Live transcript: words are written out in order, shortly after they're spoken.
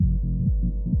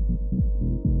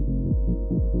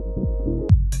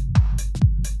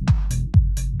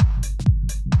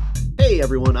Hey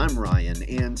everyone, I'm Ryan,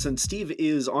 and since Steve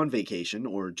is on vacation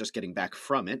or just getting back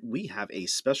from it, we have a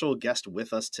special guest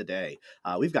with us today.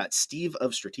 We've got Steve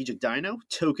of Strategic Dino,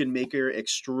 token maker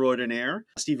extraordinaire.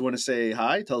 Steve, you want to say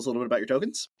hi? Tell us a little bit about your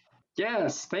tokens.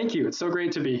 Yes, thank you. It's so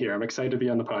great to be here. I'm excited to be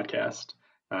on the podcast.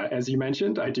 As you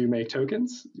mentioned, I do make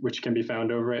tokens, which can be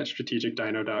found over at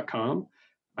strategicdino.com.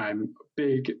 I'm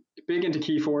big into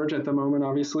Keyforge at the moment,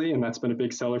 obviously, and that's been a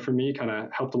big seller for me, kind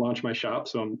of helped to launch my shop.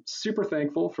 So I'm super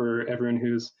thankful for everyone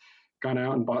who's gone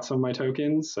out and bought some of my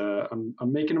tokens. I'm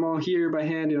making them all here by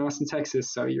hand in Austin,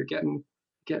 Texas. So you're getting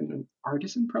an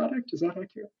artisan product. Is that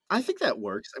accurate? I think that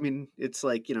works. I mean, it's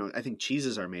like, I think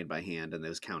cheeses are made by hand and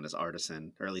those count as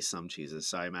artisan, or at least some cheeses.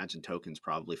 So I imagine tokens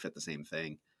probably fit the same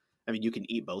thing. I mean, you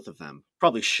can eat both of them.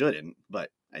 Probably shouldn't, but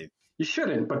You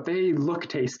shouldn't, but they look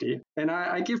tasty. And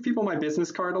I give people my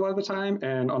business card a lot of the time.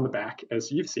 And on the back,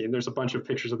 as you've seen, there's a bunch of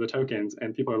pictures of the tokens.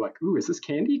 And people are like, ooh, is this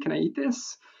candy? Can I eat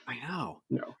this? I know.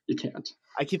 No, you can't.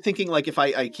 I keep thinking like if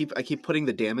I keep putting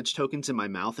the damage tokens in my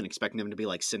mouth and expecting them to be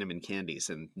like cinnamon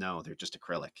candies, and no, they're just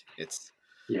acrylic. It's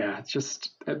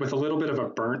just with a little bit of a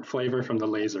burnt flavor from the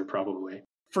laser, probably.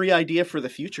 Free idea for the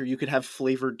future. You could have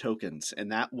flavored tokens,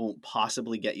 and that won't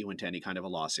possibly get you into any kind of a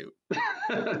lawsuit.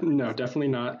 No, definitely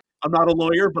not. I'm not a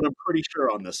lawyer, but I'm pretty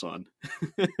sure on this one.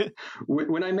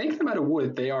 When I make them out of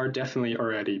wood, they are definitely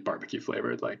already barbecue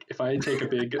flavored. Like if I take a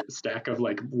big stack of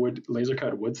like wood, laser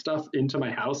cut wood stuff into my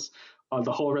house,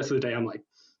 the whole rest of the day, I'm like,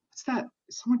 what's that?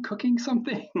 Is someone cooking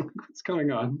something? What's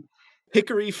going on?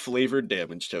 Hickory flavored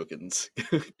damage tokens.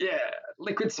 Yeah,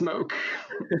 liquid smoke.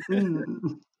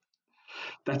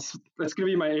 That's gonna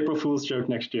be my April Fool's joke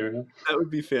next year. That would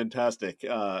be fantastic.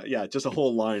 Yeah, just a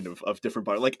whole line of different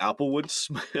parts, like applewood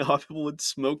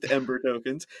smoked ember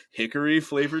tokens, hickory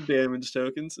flavored damage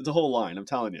tokens. It's a whole line. I'm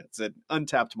telling you, it's an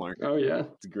untapped market. Oh yeah,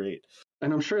 it's great.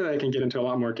 And I'm sure that I can get into a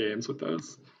lot more games with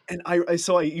those. And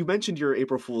you mentioned your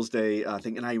April Fool's Day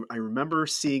thing, and I remember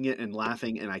seeing it and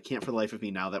laughing, and I can't for the life of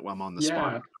me now that I'm on the spot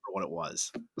remember what it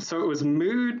was. So it was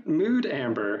mood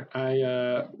amber.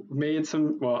 I made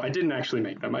some. Well, I didn't actually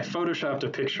make them. I photoshopped a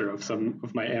picture of some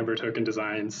of my amber token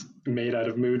designs made out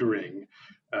of mood ring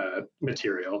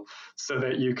material, so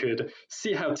that you could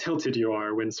see how tilted you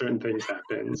are when certain things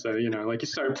happen. So like you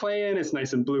start playing, it's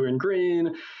nice and blue and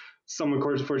green. Someone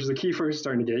forges a key first,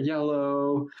 starting to get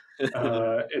yellow,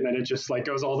 and then it just like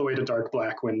goes all the way to dark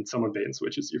black when someone bait and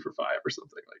switches you for 5 or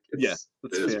something. Like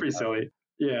it's pretty silly.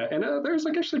 Yeah, and there's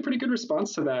like actually a pretty good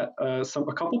response to that.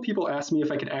 A couple people asked me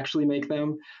if I could actually make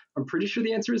them. I'm pretty sure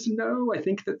the answer is no. I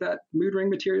think that mood ring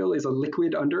material is a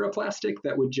liquid under a plastic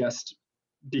that would just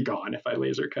be gone if I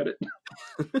laser cut it.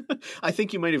 I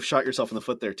think you might have shot yourself in the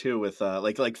foot there too with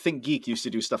like Think Geek used to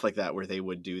do stuff like that where they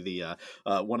would do the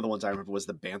one of the ones I remember was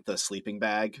the Bantha sleeping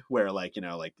bag where like cuts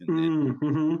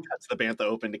the Bantha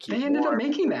open to keep they ended up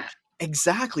making that.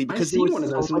 Exactly, because I've seen one of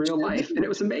those in real life, and it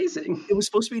was amazing. It was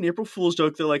supposed to be an April Fool's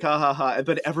joke. They're like, ha ha ha,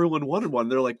 but everyone wanted one.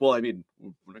 They're like, well, I mean,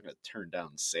 we're not going to turn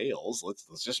down sales.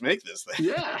 Let's just make this thing.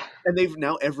 Yeah. And they've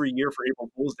now every year for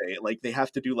April Fool's Day, like they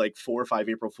have to do like 4 or 5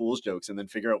 April Fool's jokes and then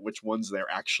figure out which ones they're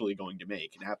actually going to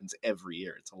make. It happens every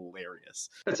year. It's hilarious.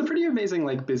 That's a pretty amazing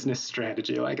like business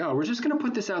strategy. Like, oh, we're just going to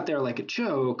put this out there like a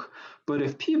joke, but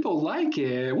if people like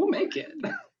it, we'll make it.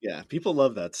 Yeah, people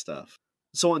love that stuff.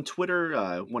 So on Twitter,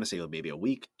 I want to say maybe a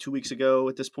week, 2 weeks ago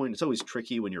at this point, it's always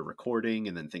tricky when you're recording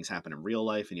and then things happen in real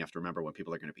life and you have to remember when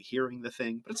people are going to be hearing the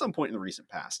thing. But at some point in the recent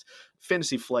past,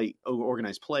 Fantasy Flight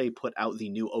Organized Play put out the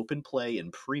new open play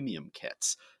and premium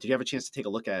kits. Did you have a chance to take a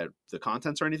look at the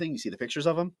contents or anything? You see the pictures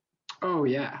of them? Oh,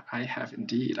 yeah, I have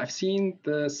indeed. I've seen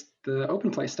the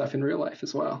open play stuff in real life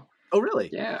as well. Oh, really?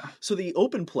 Yeah. So the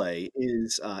open play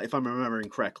is, if I'm remembering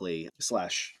correctly,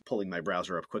 / pulling my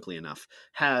browser up quickly enough,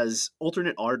 has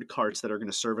alternate art cards that are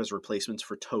going to serve as replacements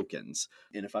for tokens.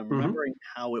 And if I'm remembering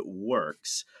how it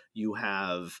works, you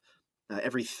have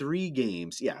every 3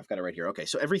 games. Yeah, I've got it right here. Okay,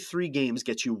 so every 3 games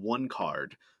gets you 1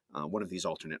 card. One of these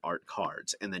alternate art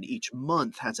cards, and then each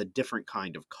month has a different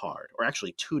kind of card, or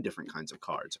actually 2 different kinds of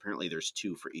cards. Apparently there's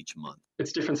 2 for each month.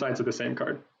 It's different sides of the same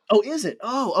card. Oh, is it?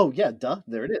 Oh, yeah, duh,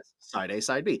 there it is. Side A,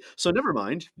 side B. So never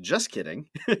mind, just kidding.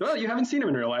 Well, you haven't seen them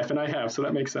in real life, and I have, so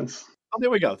that makes sense. Oh, there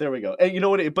we go. And you know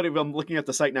what? But I'm looking at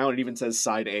the site now, and it even says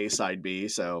side A, side B,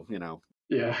 so,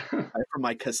 Yeah. From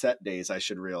my cassette days, I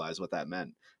should realize what that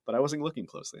meant, but I wasn't looking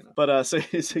closely enough. But so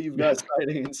you've got side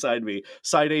A and side B.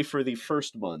 Side A for the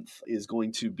first month is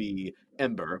going to be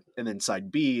Ember, and then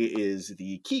side B is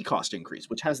the key cost increase,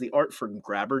 which has the art for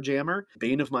Grabber Jammer.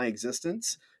 Bane of My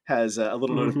Existence has a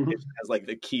little notification, has like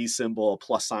the key symbol,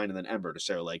 plus sign, and then Ember to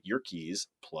say like your keys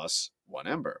plus 1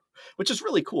 Ember, which is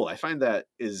really cool. I find that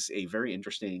is a very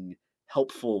interesting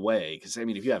helpful way. Because I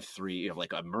mean, if you have three, you have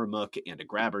like a Murmuk and a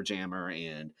Grabber Jammer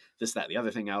and this, that, the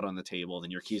other thing out on the table,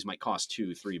 then your keys might cost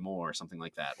 2, 3 more, or something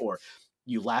like that. Or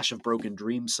you Lash of Broken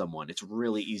Dreams someone, it's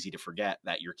really easy to forget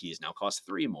that your keys now cost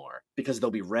 3 more because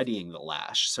they'll be readying the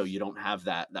Lash, so you don't have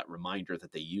that reminder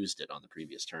that they used it on the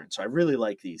previous turn. So I really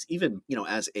like these, even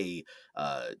as a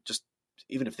just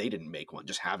even if they didn't make one,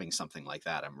 just having something like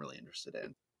that, I'm really interested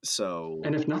in. So,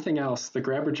 and if nothing else, the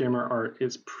Grabber Jammer art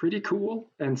is pretty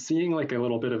cool, and seeing like a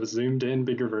little bit of a zoomed in,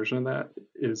 bigger version of that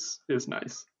is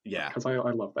nice. Yeah, because I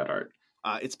love that art.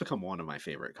 It's become one of my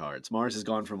favorite cards. Mars has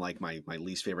gone from like my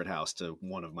least favorite house to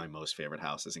one of my most favorite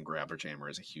houses, and Grabber Jammer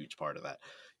is a huge part of that.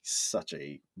 Such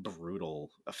a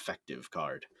brutal, effective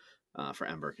card for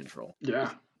Ember control.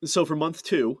 Yeah. So for month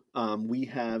 2, we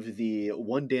have the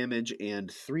 1 damage and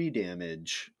 3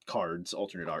 damage cards,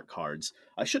 alternate art cards.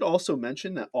 I should also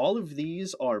mention that all of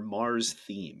these are Mars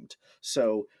themed.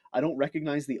 So I don't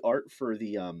recognize the art for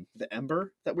the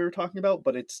Ember that we were talking about,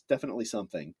 but it's definitely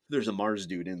something. There's a Mars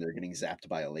dude in there getting zapped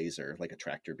by a laser, like a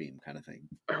tractor beam kind of thing.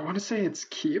 I want to say it's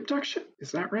key abduction.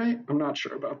 Is that right? I'm not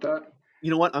sure about that. You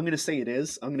know what? I'm going to say it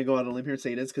is. I'm going to go out on a limb here and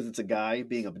say it is because it's a guy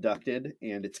being abducted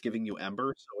and it's giving you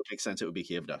Ember, so it makes sense it would be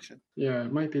key abduction. Yeah,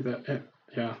 it might be that.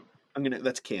 Yeah.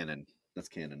 That's canon. That's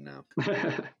canon now.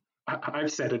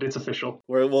 I've said it. It's official.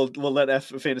 We'll let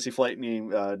Fantasy Flight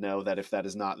know that if that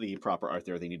is not the proper art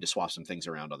there, they need to swap some things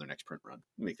around on their next print run.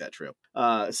 Make that true.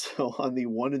 So on the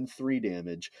 1 and 3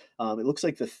 damage, it looks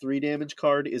like the 3 damage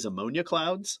card is Ammonia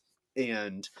Clouds,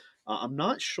 and I'm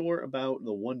not sure about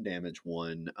the 1 damage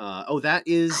one. That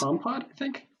is Compod, I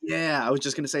think. Yeah, I was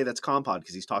just going to say that's Compod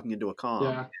because he's talking into a comm.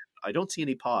 Yeah. I don't see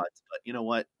any pods, but you know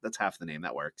what? That's half the name.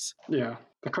 That works. Yeah.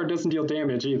 The card doesn't deal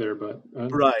damage either, but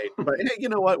right. But hey, you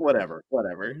know what? Whatever.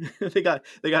 they got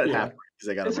it half because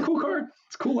they got. It's a cool card.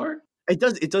 It's cool art. It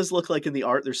does look like in the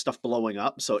art there's stuff blowing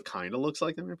up, so it kind of looks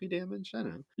like there might be damage. I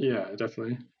don't know. Yeah,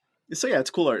 definitely. So yeah, it's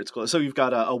cool art. It's cool. So you've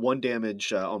got a 1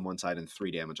 damage on one side and 3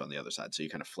 damage on the other side. So you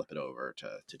kind of flip it over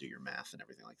to do your math and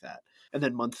everything like that. And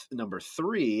then month number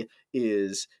 3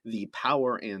 is the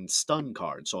power and stun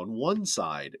card. So on one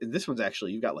side, and this one's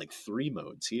actually, you've got like 3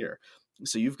 modes here.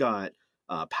 So you've got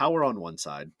power on one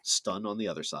side, stun on the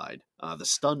other side. The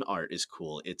stun art is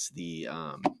cool. It's the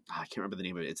I can't remember the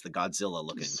name of it. It's the Godzilla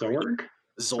looking Zorg.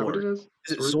 Zorg.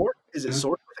 Is it Zorg? Is it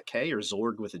Zorg with a K or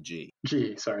Zorg with a G?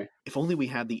 G, sorry. If only we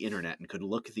had the internet and could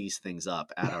look these things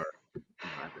up at our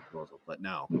disposal, but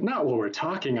no. Not while we're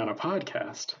talking on a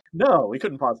podcast. No, we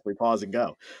couldn't possibly pause and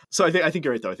go. So I think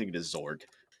you're right, though. I think it is Zorg.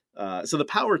 So the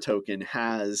power token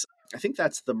has, I think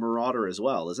that's the Marauder as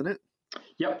well, isn't it?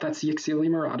 Yep, that's the Ixaly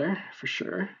Marauder for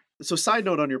sure. So side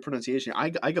note on your pronunciation, I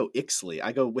go Ixaly.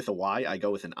 I go with a Y. I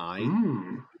go with an I.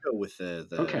 I go with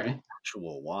the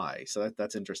actual Y. So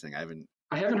that's interesting. I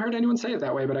haven't heard anyone say it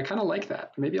that way, but I kind of like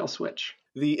that. Maybe I'll switch.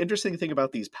 The interesting thing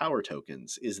about these power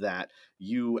tokens is that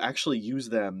you actually use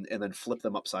them and then flip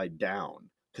them upside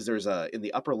down, because in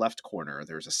the upper left corner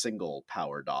there's a single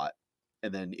power dot,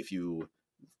 and then if you're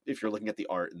looking at the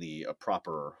art in the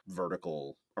proper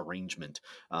vertical arrangement,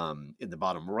 in the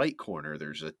bottom right corner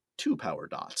there's 2 power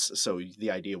dots. So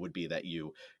the idea would be that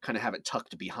you kind of have it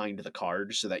tucked behind the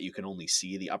card so that you can only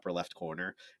see the upper left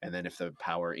corner, and then if the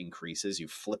power increases you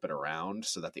flip it around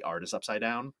so that the art is upside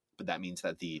down. But that means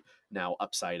that the now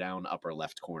upside down upper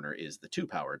left corner is the 2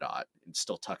 power dot. It's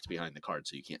still tucked behind the card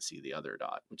so you can't see the other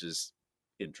dot, which is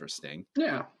interesting.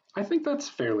 Yeah, I think that's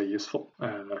fairly useful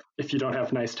if you don't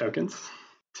have nice tokens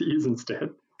to use instead.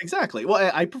 Exactly.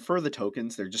 Well, I prefer the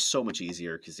tokens. They're just so much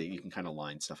easier because you can kind of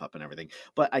line stuff up and everything.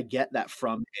 But I get that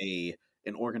from an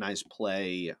organized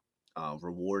play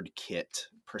reward kit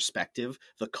perspective,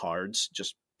 the cards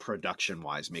just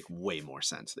production-wise make way more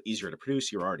sense. The easier to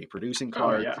produce, you're already producing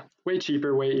cards. Oh, yeah. Way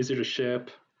cheaper, way easier to ship.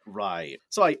 Right.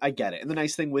 So I get it. And the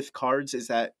nice thing with cards is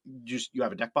that you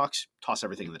have a deck box, toss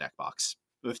everything in the deck box.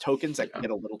 With tokens, that can get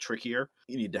a little trickier.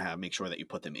 You need to make sure that you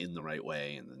put them in the right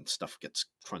way, and then stuff gets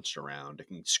crunched around. It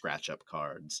can scratch up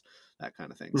cards, that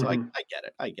kind of thing. So I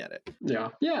get it. Yeah.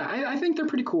 I think they're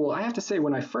pretty cool. I have to say,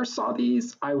 when I first saw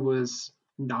these, I was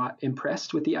not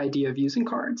impressed with the idea of using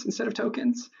cards instead of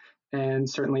tokens. And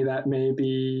certainly that may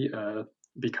be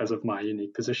because of my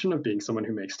unique position of being someone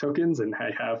who makes tokens, and I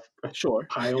have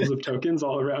piles of tokens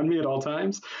all around me at all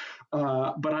times.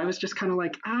 But I was just kind of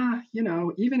like,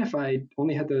 even if I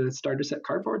only had the starter set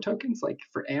cardboard tokens, like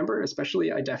for Amber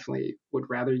especially, I definitely would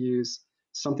rather use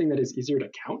something that is easier to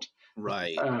count.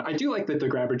 Right. I do like the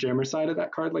Grabber Jammer side of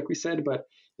that card, like we said, but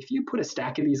if you put a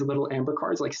stack of these little Amber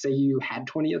cards, like say you had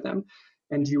 20 of them,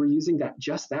 and you were using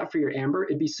just that for your Amber,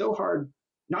 it'd be so hard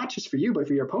not just for you, but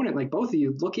for your opponent, like both of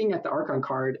you looking at the Archon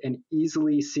card and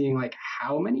easily seeing like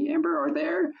how many Amber are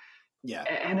there. Yeah.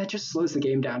 And it just slows the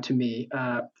game down to me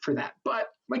for that. But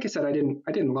like I said, I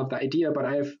didn't love the idea, but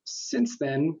I have since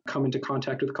then come into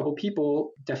contact with a couple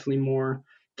people, definitely more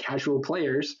casual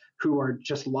players who are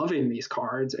just loving these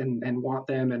cards and want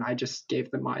them. And I just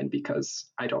gave them mine because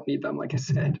I don't need them, like I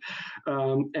said.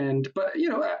 But you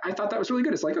know, I thought that was really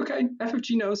good. It's like, okay,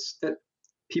 FFG knows that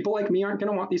people like me aren't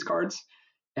going to want these cards.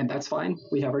 And that's fine.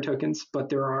 We have our tokens, but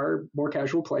there are more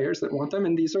casual players that want them,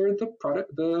 and these are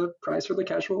the prize for the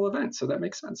casual event. So that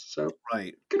makes sense. So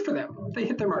right, good for them. They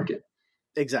hit their market.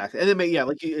 Exactly. And then, yeah,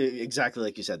 exactly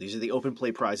like you said, these are the open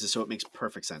play prizes, so it makes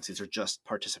perfect sense. These are just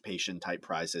participation type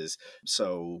prizes.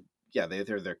 So yeah,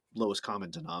 they're their lowest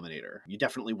common denominator. You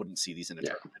definitely wouldn't see these in a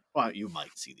tournament. Well, you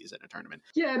might see these in a tournament.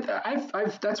 Yeah,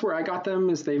 I've that's where I got them.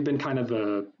 Is they've been kind of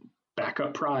the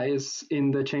backup prize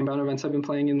in the Chainbound events I've been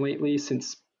playing in lately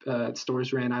since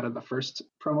stores ran out of the first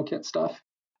promo kit stuff.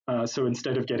 So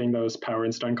instead of getting those power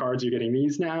and stun cards, you're getting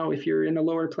these now if you're in a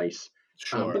lower place.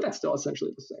 Sure. But that's still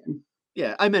essentially the same.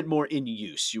 Yeah, I meant more in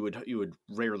use. You would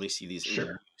rarely see these in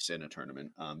use in a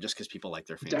tournament, just because people like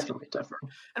their fancy. Definitely.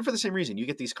 And for the same reason, you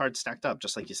get these cards stacked up,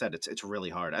 just like you said. It's really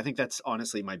hard. I think that's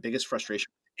honestly my biggest frustration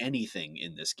with anything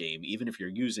in this game, even if you're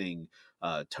using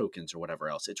tokens or whatever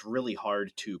else. It's really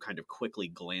hard to kind of quickly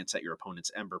glance at your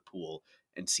opponent's Ember pool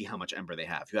and see how much Ember they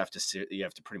have. You have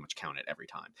to pretty much count it every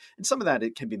time. And some of that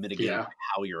it can be mitigated by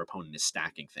how your opponent is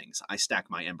stacking things. I stack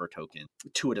my Ember token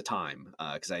 2 at a time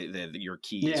because your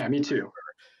keys. Yeah, me too.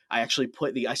 I actually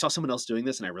I saw someone else doing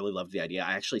this and I really loved the idea.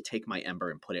 I actually take my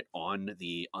Ember and put it on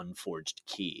the unforged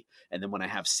key. And then when I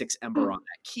have 6 Ember on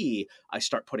that key, I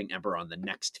start putting Ember on the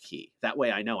next key. That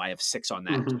way I know I have 6 on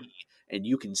that key. And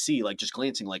you can see, like, just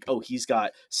glancing, like, oh, he's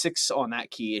got 6 on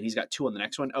that key and he's got 2 on the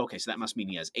next one. Okay, so that must mean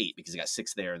he has 8 because he got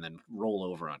 6 there, and then roll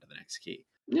over onto the next key.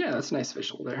 Yeah, that's a nice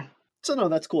visual there. So no,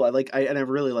 that's cool. I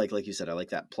really like you said, I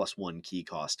like that +1 key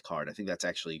cost card. I think that's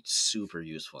actually super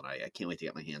useful, and I can't wait to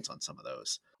get my hands on some of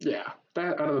those. Yeah,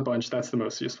 that out of the bunch, that's the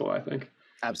most useful, I think.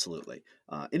 Absolutely.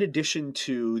 In addition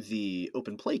to the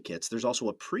open play kits, there's also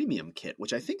a premium kit,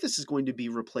 which I think this is going to be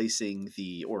replacing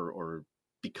or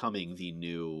becoming the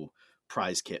new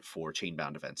prize kit for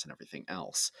Chainbound events and everything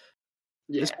else.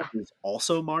 Yeah. This one is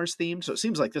also Mars themed, so it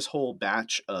seems like this whole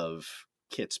batch of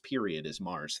kits period is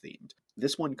Mars themed.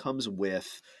 This one comes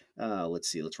with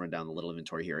let's run down the little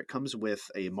inventory here. It comes with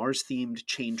a Mars themed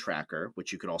chain tracker,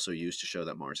 which you could also use to show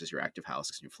that Mars is your active house,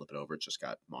 because you flip it over, it's just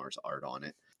got Mars art on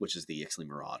it, which is the Ixaly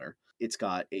Marauder. It's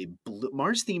got a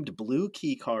Mars themed blue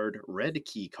key card, red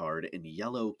key card, and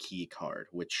yellow key card,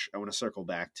 which I want to circle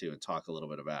back to and talk a little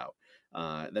bit about.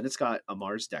 Then it's got a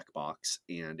Mars deck box,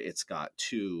 and it's got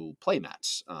 2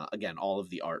 playmats. Again, all of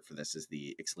the art for this is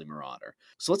the Ixaly Marauder.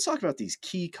 So let's talk about these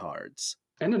key cards.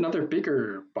 And another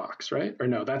bigger box, right? Or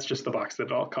no, that's just the box that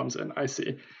it all comes in. I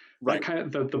see. Right. That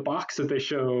kind of the box that they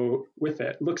show with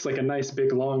it looks like a nice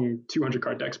big long 200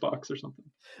 card dex box or something.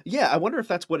 Yeah, I wonder if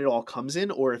that's what it all comes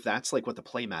in, or if that's like what the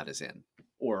playmat is in,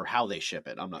 or how they ship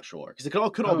it. I'm not sure, because it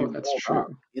could all be that's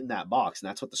true. in that box, and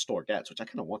that's what the store gets, which I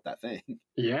kind of want that thing.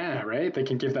 Yeah, right. They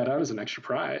can give that out as an extra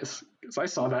prize. Because I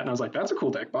saw that and I was like, that's a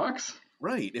cool deck box.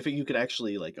 Right. If you could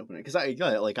actually like open it, because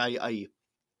I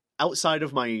outside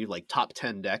of my like top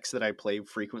 10 decks that I play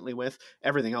frequently with,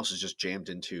 everything else is just jammed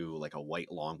into like a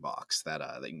white long box that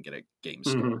they can get at game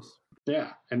stores.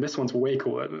 Yeah, and this one's way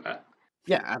cooler than that.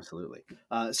 Yeah, absolutely.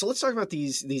 So let's talk about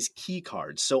these key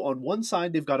cards. So on one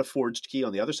side, they've got a forged key.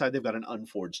 On the other side, they've got an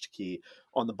unforged key.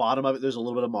 On the bottom of it, there's a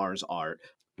little bit of Mars art.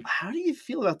 How do you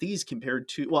feel about these compared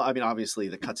to, well, I mean, obviously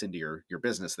that cuts into your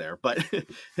business there, but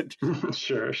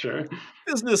Sure.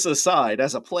 Business aside,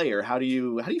 as a player, how do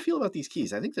you feel about these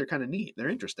keys? I think they're kind of neat. They're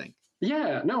interesting.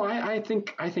 Yeah, no, I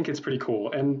think it's pretty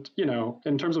cool. And, you know,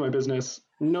 in terms of my business,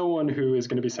 no one who is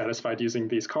going to be satisfied using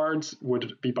these cards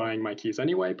would be buying my keys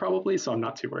anyway, probably. So I'm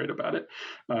not too worried about it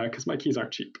because my keys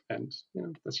aren't cheap, and you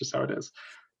know that's just how it is.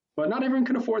 But not everyone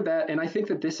can afford that, and I think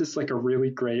that this is like a really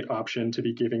great option to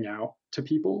be giving out to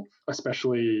people,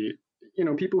 especially you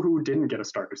know people who didn't get a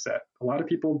starter set. A lot of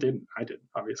people didn't. I did,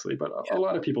 obviously, but a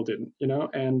lot of people didn't. You know,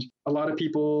 and a lot of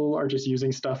people are just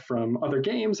using stuff from other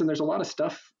games, and there's a lot of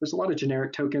stuff. There's a lot of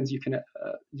generic tokens you can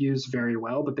use very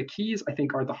well, but the keys I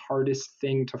think are the hardest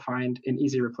thing to find an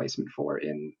easy replacement for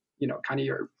in you know kind of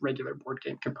your regular board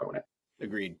game component.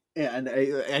 Agreed. Yeah, and I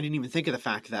didn't even think of the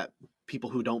fact that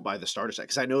people who don't buy the starter set,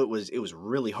 because I know it was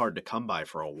really hard to come by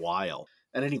for a while.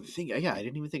 And I didn't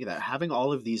even think of that. Having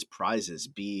all of these prizes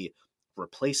be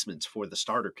replacements for the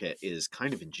starter kit is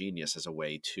kind of ingenious as a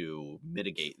way to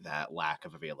mitigate that lack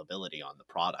of availability on the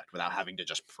product without having to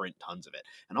just print tons of it.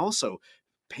 And also,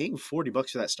 paying $40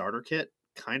 for that starter kit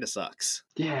kind of sucks.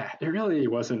 Yeah, it really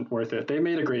wasn't worth it. They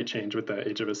made a great change with the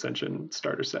Age of Ascension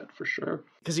starter set for sure.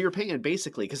 Because you're paying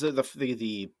basically because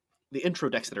the intro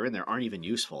decks that are in there aren't even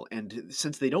useful, and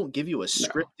since they don't give you a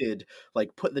scripted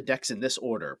like put the decks in this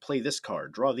order, play this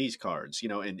card, draw these cards,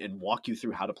 and walk you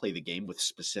through how to play the game with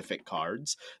specific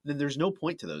cards, then there's no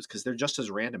point to those because they're just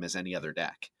as random as any other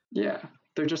deck. Yeah,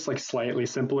 they're just like slightly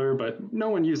simpler, but no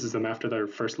one uses them after their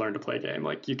first learn to play game.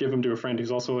 Like you give them to a friend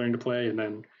who's also learning to play, and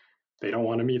then they don't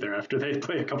want them either after they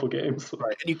play a couple games.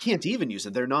 Right. And you can't even use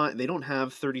them. They don't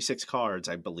have 36 cards,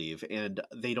 I believe, and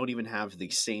they don't even have the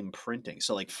same printing.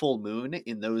 So like Full Moon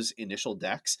in those initial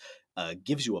decks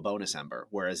gives you a bonus Ember,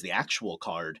 whereas the actual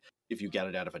card, if you get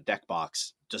it out of a deck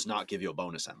box, does not give you a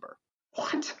bonus Ember.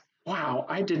 What? Wow,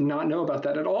 I did not know about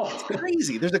that at all. It's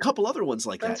crazy. There's a couple other ones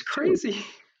like That's that. That's crazy.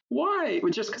 Why?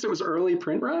 Just because it was early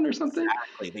print run or something?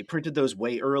 Exactly. They printed those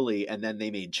way early, and then they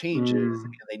made changes,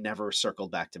 and they never circled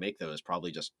back to make those.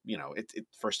 Probably just it's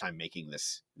first time making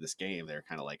this game. They're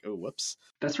kind of like, oh, whoops.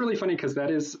 That's really funny because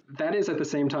that is at the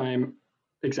same time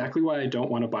exactly why I don't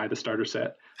want to buy the starter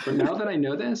set. But now that I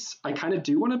know this, I kind of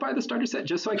do want to buy the starter set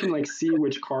just so I can like see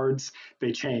which cards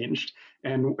they changed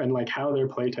and like how their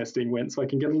playtesting went, so I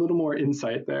can get a little more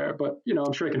insight there. But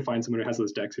I'm sure I can find someone who has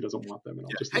those decks who doesn't want them, and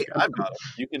I'll just I've got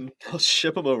them. I'll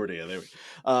ship them over to you. There.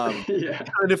 Yeah.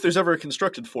 And if there's ever a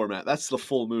constructed format, that's the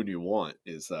Full Moon you want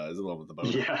is the one with the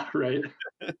bonus. Yeah, right.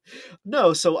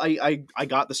 No, so I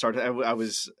got the starter. I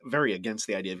was very against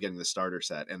the idea of getting the starter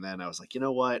set, and then I was like, you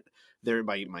know what?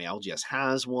 My LGS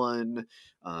has one.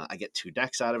 I get 2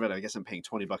 decks out of it. I guess I'm paying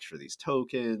 $20 for these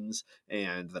tokens,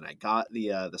 and then I got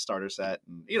the starter set.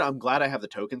 And I'm glad I have the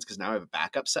tokens because now I have a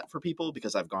backup set for people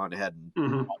because I've gone ahead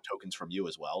and bought tokens from you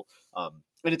as well.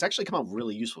 And it's actually come out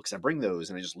really useful because I bring those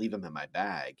and I just leave them in my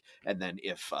bag. And then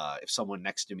if someone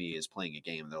next to me is playing a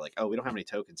game and they're like, oh, we don't have any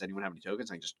tokens. Anyone have any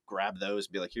tokens? I can just grab those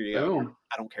and be like, here you go.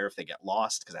 I don't care if they get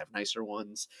lost because I have nicer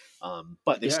ones.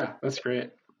 But that's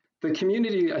great. The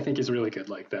community, I think, is really good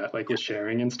like that, like with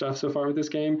sharing and stuff so far with this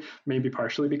game, maybe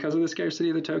partially because of the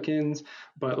scarcity of the tokens,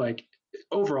 but like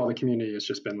overall the community has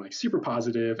just been like super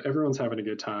positive. Everyone's having a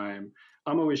good time.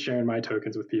 I'm always sharing my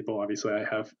tokens with people. Obviously, I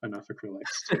have enough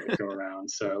acrylics to go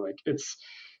around. So like it's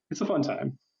a fun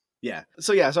time. Yeah.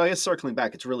 So I guess circling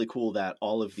back, it's really cool that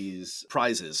all of these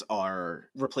prizes are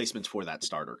replacements for that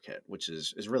starter kit, which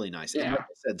is really nice. Yeah. And like I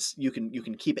said, you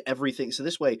can keep everything. So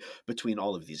this way, between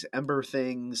all of these Ember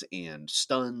things and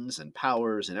stuns and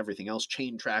powers and everything else,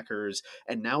 chain trackers,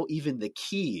 and now even the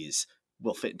keys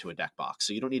will fit into a deck box.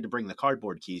 So you don't need to bring the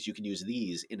cardboard keys. You can use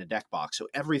these in a deck box. So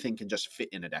everything can just fit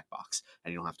in a deck box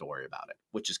and you don't have to worry about it,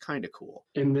 which is kind of cool.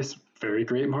 In this very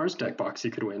great Mars deck box you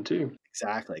could win too.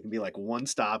 Exactly. It can be like one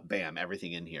stop, bam,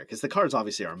 everything in here. Because the cards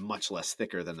obviously are much less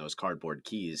thicker than those cardboard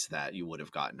keys that you would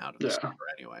have gotten out of the store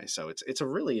anyway. So it's a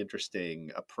really interesting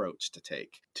approach to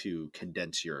take to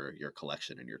condense your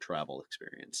collection and your travel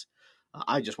experience.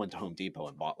 I just went to Home Depot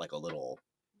and bought like a little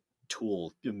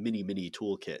mini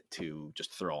toolkit to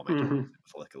just throw all my tokens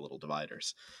with like little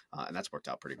dividers, and that's worked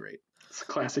out pretty great. It's a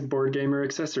classic board gamer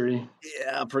accessory.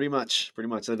 Yeah, pretty much.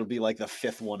 It'll be like the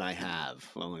 5th one I have,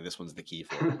 only this one's the key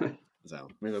for it. So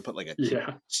maybe I'll put like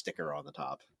a sticker on the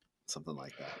top, something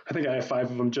like that. I think I have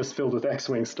 5 of them just filled with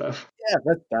X-Wing stuff.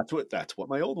 Yeah, that's what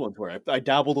my old ones were. I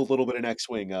dabbled a little bit in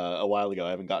X-Wing a while ago.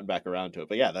 I haven't gotten back around to it,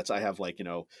 but yeah, I have like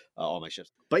all my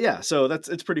ships. But yeah, so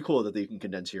it's pretty cool that you can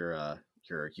condense your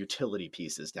utility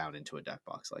pieces down into a deck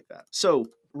box like that. So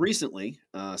recently,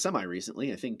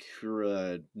 semi-recently, I think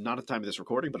not at the time of this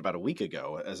recording, but about a week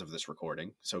ago as of this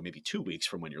recording, so maybe 2 weeks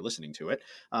from when you're listening to it,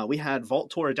 we had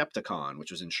Vault Tour Adepticon, which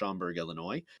was in Schaumburg,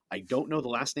 Illinois. I don't know the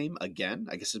last name again.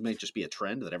 I guess it might just be a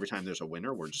trend that every time there's a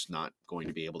winner, we're just not going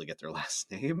to be able to get their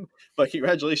last name. But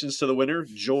congratulations to the winner,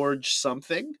 George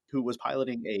something, who was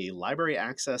piloting a Library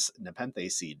Access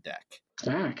Nepenthe Seed deck.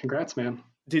 Ah, congrats, man.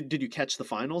 Did you catch the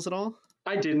finals at all?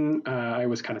 I didn't. I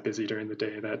was kind of busy during the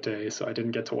day that day, so I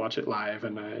didn't get to watch it live,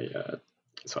 and I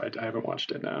haven't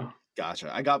watched it now.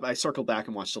 Gotcha. I circled back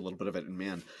and watched a little bit of it, and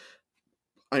man,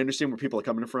 I understand where people are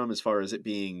coming from as far as it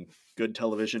being good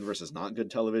television versus not good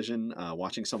television.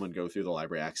 Watching someone go through the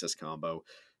Library Access combo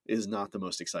is not the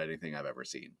most exciting thing I've ever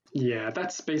seen. Yeah,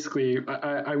 that's basically,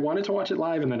 I wanted to watch it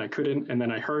live and then I couldn't, and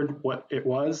then I heard what it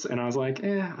was, and I was like,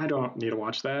 I don't need to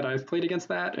watch that. I've played against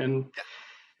that, and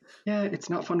yeah, it's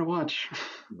not fun to watch.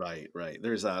 Right.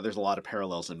 There's a lot of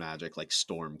parallels in Magic, like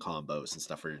storm combos and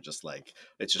stuff where you're just like,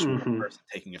 it's just one person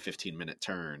taking a 15-minute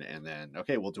turn, and then,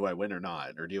 okay, well, do I win or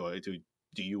not? Or do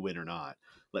you win or not?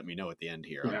 Let me know at the end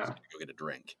here. I'm just gonna go get a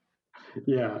drink.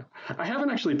 Yeah. I haven't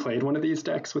actually played one of these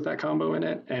decks with that combo in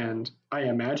it, and I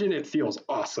imagine it feels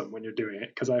awesome when you're doing it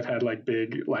because I've had like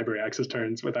big library access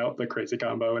turns without the crazy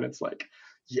combo, and it's like,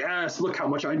 yes, look how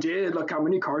much I did, look how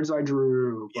many cards I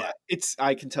drew. Yeah, But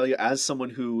I can tell you as someone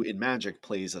who in Magic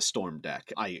plays a Storm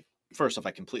deck, first off,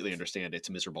 I completely understand it's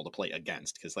miserable to play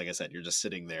against because, like I said, you're just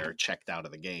sitting there checked out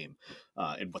of the game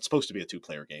in what's supposed to be a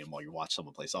 2-player game while you watch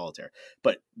someone play solitaire.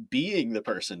 But being the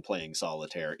person playing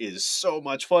solitaire is so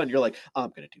much fun. You're like,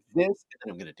 I'm going to do this, and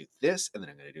then I'm going to do this, and then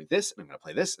I'm going to do this, and I'm going to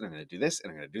play this, and I'm going to do this,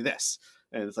 and I'm going to do this.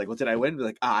 And it's like, what did I win? Be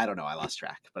like, I don't know, I lost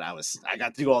track, but I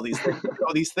got to do all these things,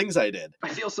 all these things I did. I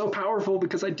feel so powerful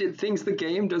because I did things the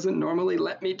game doesn't normally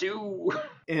let me do.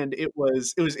 And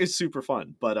it's super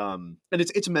fun, but and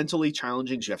it's mentally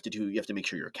challenging. You have to make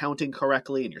sure you're counting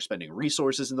correctly and you're spending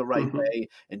resources in the right way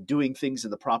and doing things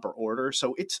in the proper order.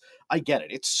 So I get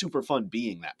it. It's super fun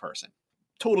being that person.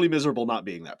 Totally miserable not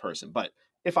being that person, but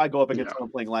if I go up against someone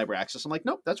playing library access, I'm like,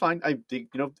 nope, that's fine. I think,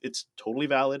 it's totally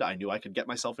valid. I knew I could get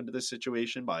myself into this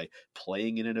situation by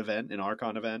playing in an event, an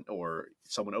Archon event, or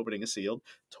someone opening a sealed.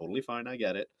 Totally fine. I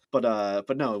get it. But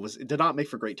no, it did not make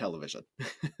for great television.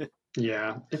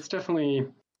 yeah, it's definitely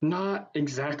not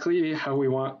exactly how we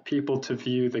want people to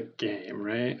view the game,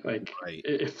 right? Like, Right.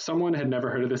 if someone had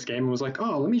never heard of this game and was like,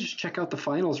 oh, let me just check out the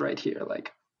finals right here,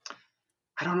 like,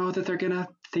 I don't know that they're going to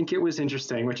think it was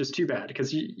interesting, which is too bad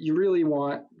because you really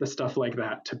want the stuff like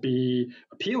that to be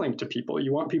appealing to people.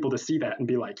 You want people to see that and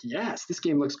be like, yes, this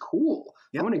game looks cool.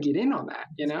 Yep. I want to get in on that,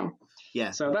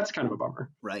 Yeah. So that's kind of a bummer.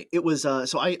 Right. It was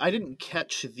so I didn't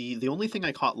catch the only thing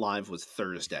I caught live was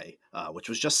Thursday, which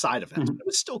was just side events. But it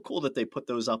was still cool that they put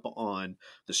those up on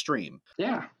the stream.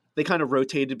 Yeah. They kind of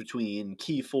rotated between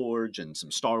Keyforge and some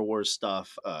Star Wars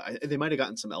stuff. They might have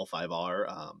gotten some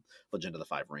L5R, Legend of the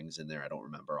Five Rings in there. I don't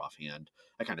remember offhand.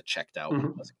 I kind of checked out when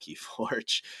it wasn't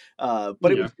Keyforge,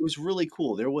 but it was really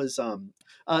cool. There was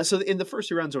so in the first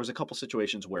 2 rounds there was a couple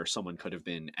situations where someone could have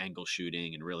been angle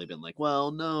shooting and really been like,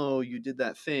 well, no, you did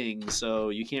that thing, so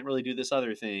you can't really do this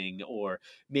other thing, or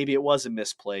maybe it was a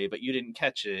misplay, but you didn't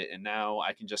catch it, and now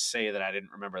I can just say that I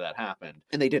didn't remember that happened,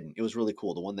 and they didn't. It was really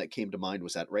cool. The one that came to mind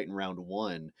was that right in round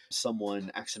 1,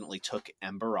 someone accidentally took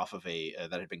Ember off of that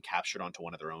had been captured onto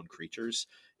one of their own creatures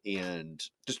and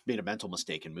just made a mental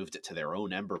mistake and moved it to their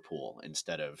own Ember pool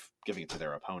instead of giving it to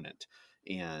their opponent.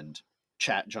 And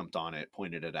chat jumped on it,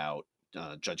 pointed it out.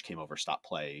 Judge came over, stopped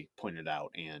play, pointed it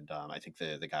out, and I think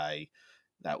the guy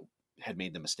that had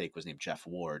made the mistake was named Jeff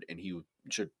Ward, and he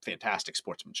showed fantastic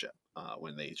sportsmanship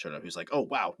when they showed up. He was like, oh,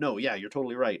 wow, no, yeah, you're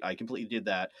totally right. I completely did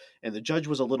that. And the judge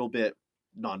was a little bit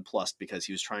nonplussed because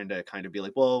he was trying to kind of be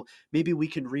like, well, maybe we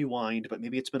can rewind, but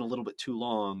maybe it's been a little bit too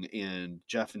long. And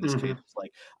Jeff in this case was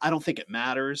like, I don't think it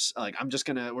matters. Like,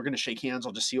 we're gonna shake hands.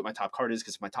 I'll just see what my top card is,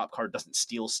 because if my top card doesn't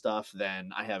steal stuff,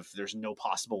 then there's no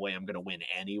possible way I'm gonna win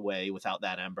anyway without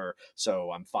that Ember.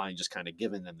 So I'm fine just kind of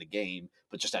giving them the game,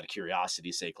 but just out of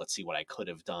curiosity's sake, let's see what I could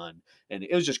have done. And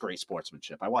it was just great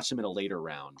sportsmanship. I watched him in a later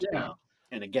round. Yeah.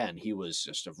 And again, he was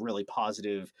just a really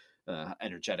positive,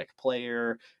 energetic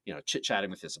player, chit-chatting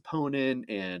with his opponent,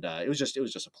 and it was just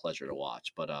a pleasure to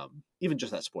watch. But even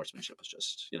just that sportsmanship was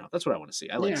just, that's what I want to see.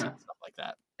 I like seeing stuff like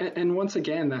that. And once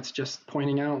again, that's just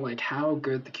pointing out like how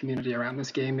good the community around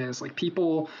this game is. Like,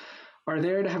 people are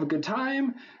there to have a good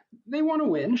time. They want to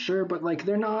win, sure, but like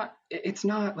it's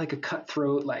not like a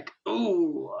cutthroat, like,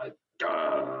 like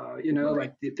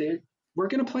we're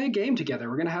going to play a game together.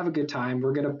 We're going to have a good time.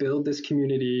 We're going to build this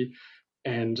community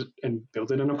and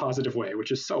build it in a positive way,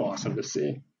 which is so awesome to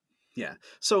see. Yeah.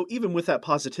 So even with that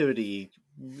positivity,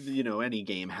 any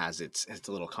game has its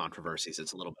little controversies,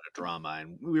 it's a little bit of drama,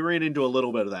 and we ran into a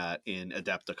little bit of that in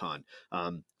Adepticon.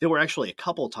 There were actually a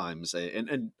couple times,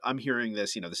 and I'm hearing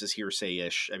this, this is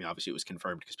hearsay-ish. I mean, obviously it was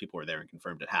confirmed because people were there and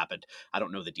confirmed it happened. I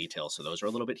don't know the details, so those are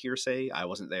a little bit hearsay. I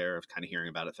wasn't there. I was kind of hearing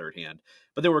about it third hand.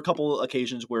 But there were a couple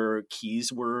occasions where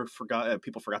keys were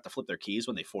people forgot to flip their keys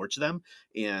when they forged them,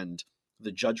 and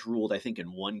the judge ruled, I think,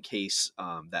 in one case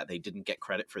that they didn't get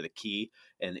credit for the key,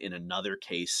 and in another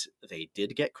case they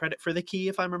did get credit for the key,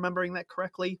 if I'm remembering that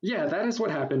correctly. Yeah, that is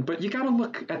what happened. But you got to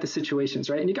look at the situations,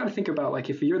 right? And you got to think about, like,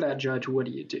 if you're that judge, what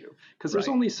do you do? Because there's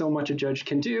only so much a judge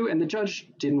can do, and the judge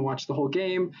didn't watch the whole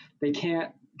game. They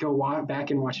can't go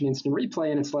back and watch an instant replay,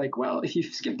 and it's like, well, if you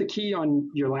skip the key on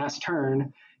your last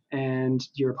turn and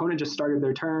your opponent just started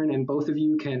their turn, and both of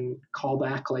you can call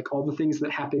back like all the things that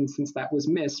happened since that was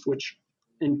missed, which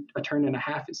in a turn and a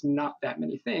half is not that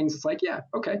many things. It's like, yeah,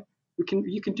 okay,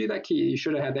 you can do that key. You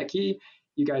should have had that key.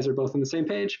 You guys are both on the same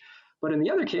page. But in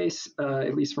the other case,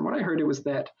 at least from what I heard, it was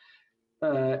that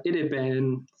it had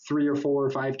been 3 or 4 or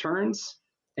 5 turns,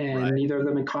 and neither of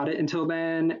them had caught it until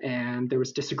then, and there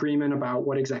was disagreement about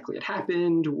what exactly had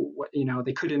happened.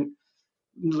 They couldn't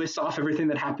list off everything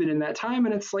that happened in that time,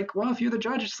 and it's like, well, if you're the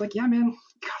judge, it's like, yeah, man, you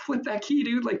gotta flip that key,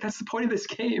 dude. Like, that's the point of this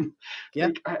game. Yeah.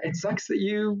 It sucks that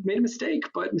you made a mistake,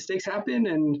 but mistakes happen,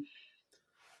 and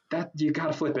that you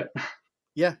gotta flip it.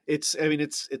 Yeah, it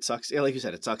sucks. Yeah, like you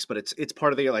said, it sucks, but it's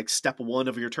part of the, like, step one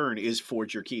of your turn is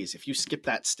forge your keys. If you skip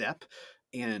that step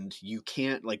and you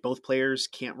can't, like, both players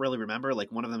can't really remember,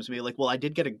 like, one of them's maybe like, well, I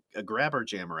did get a grabber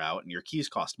jammer out and your keys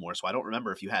cost more, so I don't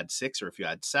remember if you had 6 or if you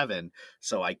had 7,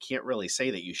 so I can't really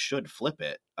say that you should flip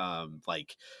it.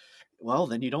 Well,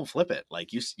 then you don't flip it.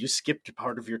 Like, you skipped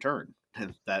part of your turn,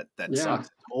 and that sucks.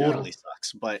 It totally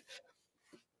sucks. But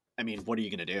I mean, what are you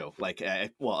going to do? Like,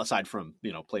 well, aside from,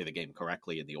 play the game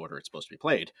correctly in the order it's supposed to be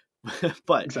played.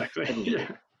 But exactly. I mean,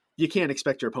 you can't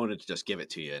expect your opponent to just give it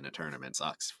to you in a tournament.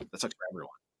 Sucks. That sucks for everyone.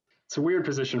 It's a weird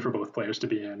position for both players to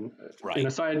be in. Right. In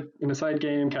a side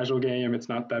game, casual game, it's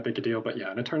not that big a deal. But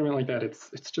yeah, in a tournament like that,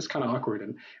 it's just kind of awkward.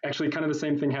 And actually, kind of the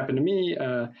same thing happened to me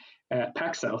at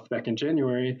PAX South back in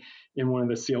January in one of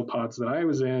the sealed pods that I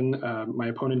was in. My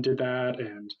opponent did that,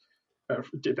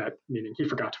 meaning he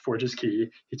forgot to forge his key.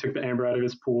 He took the amber out of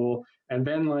his pool, and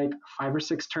then like 5 or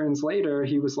 6 turns later,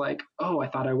 he was like, "Oh, I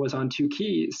thought I was on 2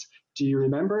 keys. Do you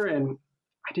remember?" And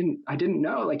I didn't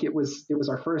know. Like, it was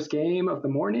our first game of the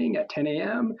morning at 10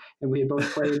 a.m. and we had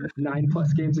both played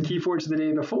 9+ games of Keyforge the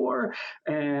day before,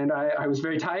 and I was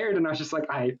very tired, and I was just like,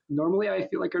 normally I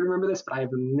feel like I remember this, but I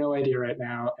have no idea right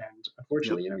now. And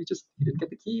unfortunately, he didn't get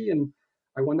the key, and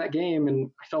I won that game, and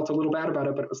I felt a little bad about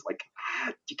it, but it was like,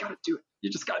 you got to do it. You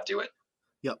just got to do it.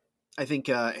 Yep. I think,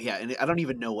 and I don't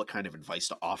even know what kind of advice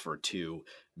to offer to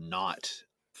not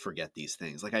forget these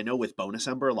things. Like, I know with bonus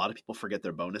ember, a lot of people forget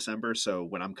their bonus ember. So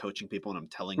when I'm coaching people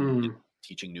and I'm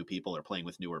teaching new people or playing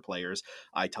with newer players,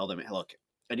 I tell them, look,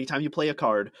 anytime you play a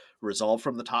card, resolve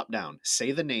from the top down.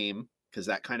 Say the name, because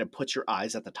that kind of puts your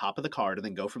eyes at the top of the card, and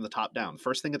then go from the top down.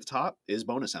 First thing at the top is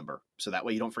bonus ember, so that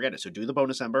way you don't forget it. So do the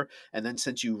bonus ember, and then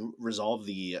since you resolve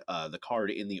the card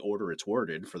in the order it's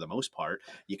worded for the most part,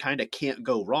 you kind of can't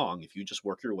go wrong if you just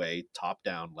work your way top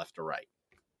down, left to right.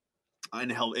 And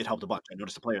it helped a bunch. I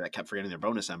noticed a player that kept forgetting their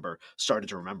bonus ember started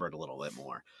to remember it a little bit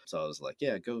more. So I was like,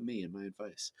 yeah, go with me and my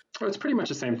advice. Well, it's pretty much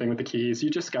the same thing with the keys. You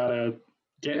just gotta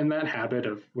get in that habit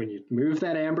of, when you move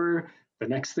that amber, the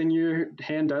next thing your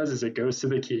hand does is it goes to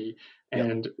the key.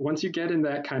 And once you get in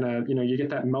that kind of, you get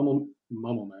that muscle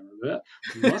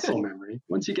memory.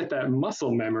 Once you get that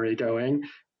muscle memory going,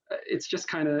 it's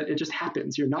just it just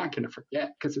happens. You're not going to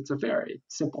forget, because it's a very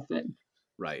simple thing.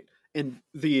 Right. And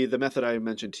the method I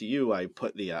mentioned to you, I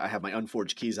put I have my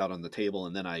unforged keys out on the table,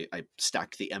 and then I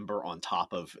stacked the ember on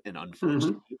top of an unforged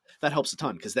key. That helps a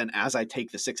ton, because then as I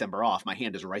take the 6 ember off, my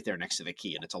hand is right there next to the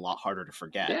key, and it's a lot harder to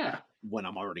forget when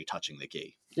I'm already touching the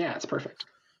key. Yeah, it's perfect.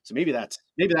 So maybe that's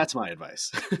my advice.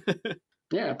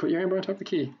 Yeah, put your amber on top of the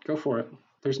key. Go for it.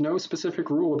 There's no specific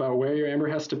rule about where your amber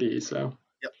has to be. So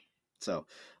yep. So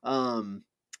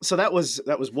that was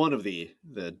one of the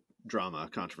drama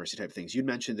controversy type things. You'd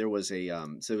mentioned there was a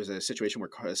situation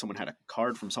where someone had a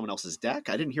card from someone else's deck.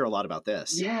 I didn't hear a lot about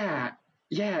this. Yeah,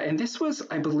 and this was,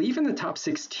 I believe, in the top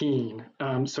 16.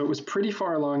 So it was pretty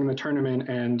far along in the tournament,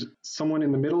 and someone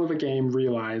in the middle of a game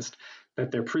realized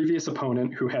that their previous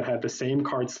opponent, who had the same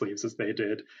card sleeves as they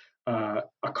did, a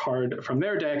card from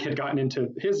their deck had gotten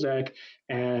into his deck,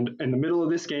 and in the middle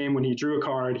of this game, when he drew a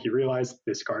card, he realized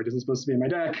this card isn't supposed to be in my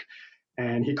deck,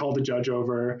 and he called the judge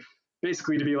over,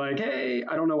 basically to be like, hey,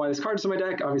 I don't know why this card's in my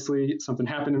deck. Obviously, something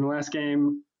happened in the last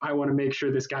game. I want to make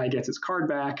sure this guy gets his card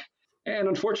back. And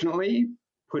unfortunately,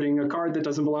 putting a card that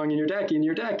doesn't belong in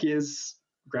your deck is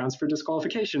grounds for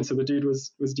disqualification. So the dude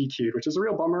was DQ'd, which is a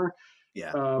real bummer.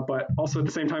 Yeah. But also at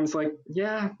the same time, it's like,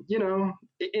 yeah,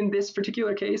 in this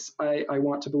particular case, I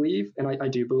want to believe, and I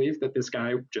do believe, that this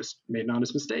guy just made an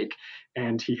honest mistake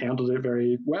and he handled it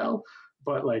very well.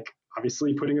 But like,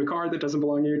 obviously, putting a card that doesn't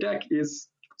belong in your deck is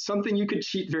something you could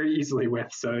cheat very easily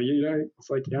with. So, it's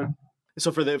like, yeah.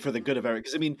 So for the good of everyone,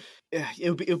 because I mean,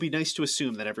 it would be nice to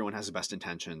assume that everyone has the best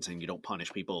intentions and you don't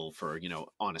punish people for,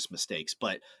 honest mistakes.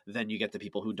 But then you get the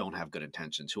people who don't have good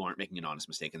intentions, who aren't making an honest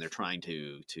mistake, and they're trying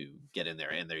to get in there,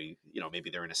 and they,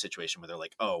 maybe they're in a situation where they're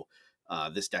like, oh,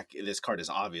 this card is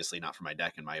obviously not for my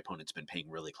deck, and my opponent's been paying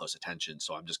really close attention,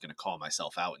 so I'm just going to call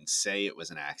myself out and say it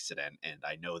was an accident, and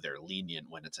I know they're lenient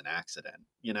when it's an accident,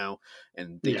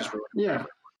 and they just ruin it. Yeah.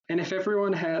 And if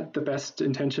everyone had the best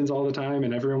intentions all the time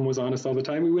and everyone was honest all the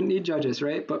time, we wouldn't need judges,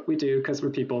 right? But we do, because we're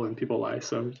people and people lie.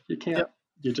 So you can't,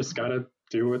 You just got to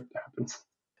do what happens.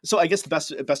 So I guess the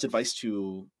best advice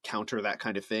to counter that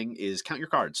kind of thing is count your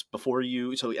cards before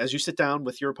you. So as you sit down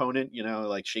with your opponent,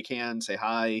 like shake hands, say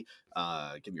hi,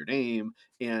 give your name,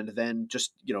 and then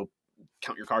just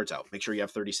count your cards out. Make sure you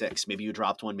have 36. Maybe you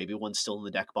dropped one. Maybe one's still in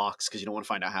the deck box because you don't want to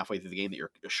find out halfway through the game that you're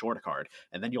short a card.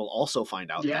 And then you'll also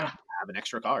find out that you have an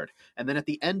extra card. And then at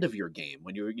the end of your game,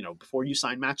 when you're, before you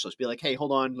sign match lists, be like, hey,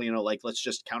 hold on, let's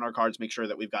just count our cards, make sure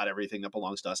that we've got everything that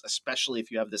belongs to us, especially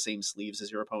if you have the same sleeves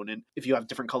as your opponent. If you have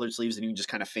different colored sleeves, then you can just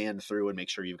kind of fan through and make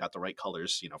sure you've got the right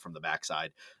colors, from the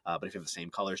backside. But if you have the same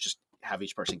colors, just have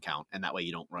each person count, and that way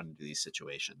you don't run into these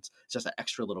situations. It's just an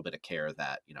extra little bit of care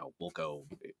that will go.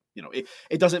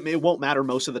 It won't matter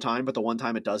most of the time, but the one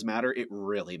time it does matter, it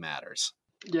really matters.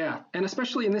 Yeah, and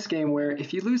especially in this game where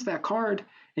if you lose that card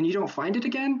and you don't find it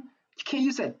again, you can't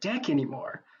use that deck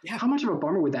anymore. Yeah. How much of a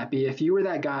bummer would that be if you were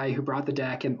that guy who brought the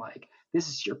deck and this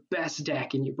is your best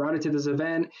deck and you brought it to this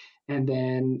event and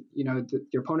then,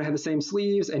 your opponent had the same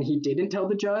sleeves and he didn't tell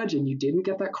the judge and you didn't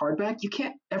get that card back? You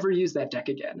can't ever use that deck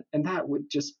again. And that would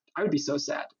I would be so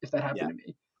sad if that happened to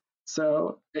me.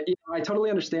 So I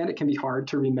totally understand it can be hard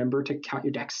to remember to count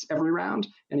your decks every round.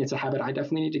 And it's a habit I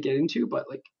definitely need to get into, but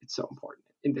it's so important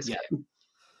in this game.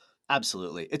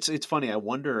 Absolutely. It's funny. I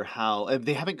wonder how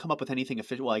they haven't come up with anything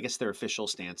official. Well, I guess their official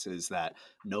stance is that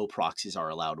no proxies are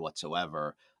allowed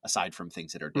whatsoever, aside from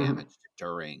things that are damaged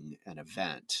during an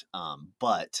event.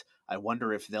 But I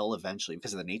wonder if they'll eventually,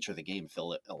 because of the nature of the game, if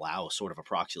they'll allow sort of a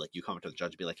proxy, like you come up to the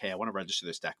judge and be like, hey, I want to register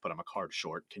this deck, but I'm a card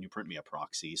short. Can you print me a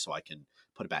proxy so I can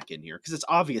put it back in here? Because it's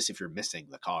obvious if you're missing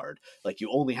the card, you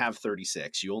only have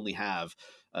 36, you only have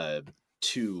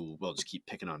two, we'll just keep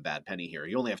picking on Bad Penny here.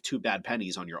 You only have 2 Bad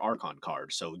Pennies on your Archon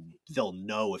card, so they'll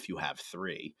know if you have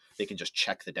 3. They can just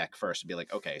check the deck first and be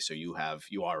like, okay, so you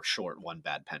are short 1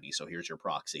 Bad Penny, so here's your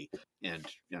proxy. And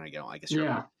I guess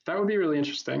that would be really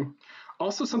interesting.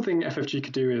 Also, something FFG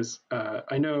could do is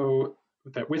I know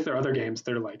that with their other games,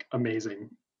 they're amazing.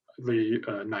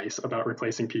 Nice about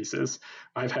replacing pieces.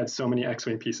 I've had so many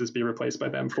X-Wing pieces be replaced by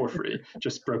them for free,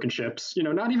 just broken ships,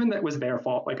 not even that was their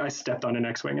fault. I stepped on an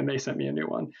X-Wing and they sent me a new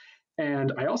one.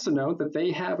 And I also know that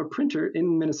they have a printer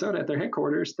in Minnesota at their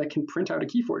headquarters that can print out a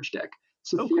Keyforge deck.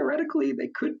 So theoretically, they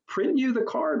could print you the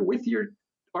card with your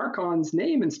Archon's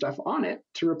name and stuff on it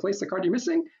to replace the card you're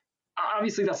missing.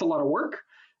 Obviously, that's a lot of work,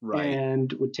 right?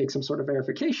 And would take some sort of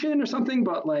verification or something,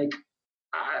 but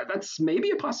that's maybe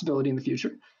a possibility in the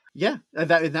future. Yeah,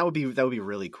 that would be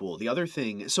really cool. The other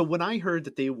thing, so when I heard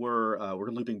that they we're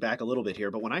looping back a little bit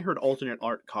here, but when I heard alternate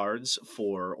art cards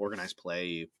for organized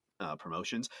play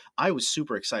promotions, I was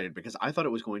super excited because I thought it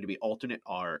was going to be alternate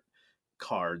art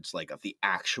cards of the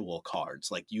actual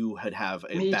cards. You had have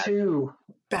a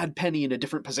Bad Penny in a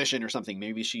different position or something.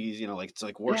 Maybe she's it's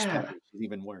worse. Penny, she's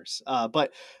even worse.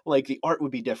 But the art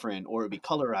would be different, or it would be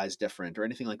colorized different, or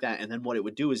anything like that. And then what it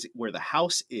would do is where the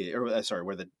house is, or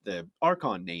where the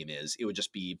Archon name is, it would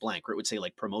just be blank, or it would say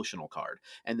promotional card.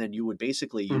 And then you would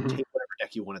basically take whatever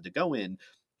deck you wanted to go in,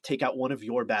 take out one of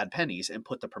your Bad Pennies and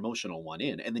put the promotional one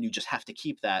in, and then you just have to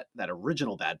keep that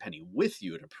original Bad Penny with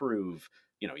you to prove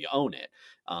you own it.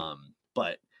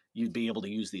 But you'd be able to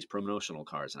use these promotional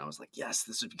cards, and I was like, yes,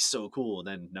 this would be so cool. And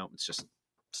then no, it's just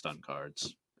stun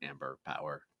cards, Amber,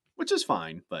 Power, which is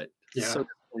fine, but so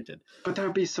disappointed. But it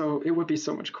would be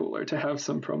so much cooler to have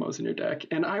some promos in your deck.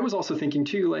 And I was also thinking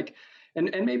too,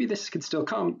 and maybe this could still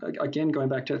come again, going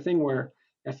back to a thing where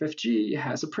FFG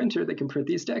has a printer that can print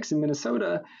these decks in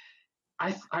Minnesota.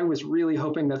 I was really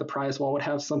hoping that the prize wall would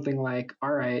have something like,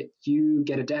 all right, you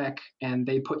get a deck and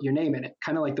they put your name in it,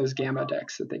 kind of like those Gamma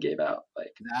decks that they gave out,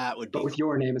 that would be but with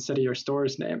your name instead of your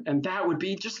store's name. And that would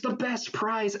be just the best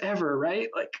prize ever, right?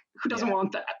 Who doesn't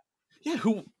want that? Yeah,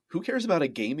 who cares about a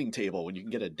gaming table when you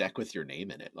can get a deck with your name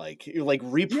in it?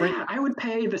 Reprint. Yeah, I would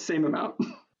pay the same amount.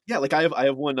 Yeah, I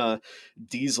have one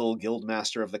Diesel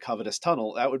Guildmaster of the Covetous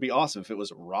Tunnel. That would be awesome if it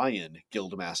was Ryan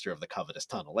Guildmaster of the Covetous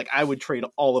Tunnel. I would trade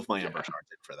all of my Ember Shards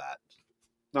in for that.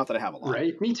 Not that I have a lot.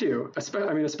 Right, me too.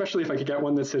 Especially if I could get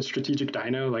one that says Strategic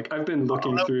Dino. I've been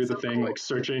looking through the thing, cool.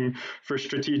 Searching for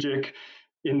Strategic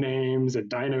in names and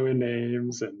Dino in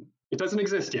names, and it doesn't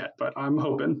exist yet, but I'm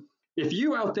hoping. If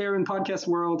you out there in podcast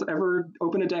world ever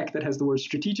open a deck that has the word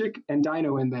Strategic and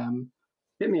Dino in them,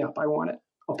 hit me up. I want it.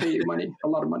 I'll pay you money, a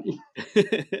lot of money.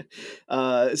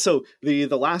 So the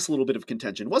last little bit of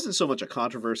contention wasn't so much a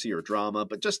controversy or drama,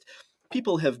 but just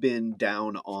people have been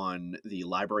down on the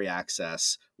library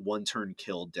access one-turn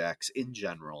kill decks in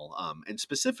general, and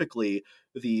specifically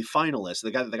the finalists,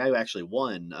 the guy who actually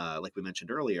won, like we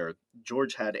mentioned earlier,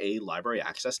 George had a library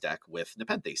access deck with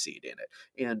Nepenthe Seed in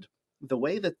it. And the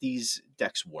way that these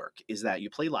decks work is that you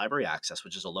play library access,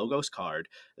 which is a Logos card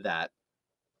that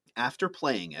After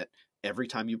playing it, every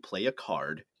time you play a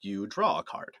card, you draw a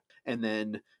card. And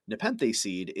then Nepenthe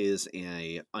Seed is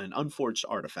an unforged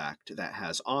artifact that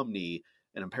has Omni,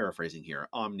 and I'm paraphrasing here,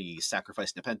 Omni,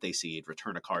 sacrifice Nepenthe Seed,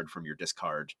 return a card from your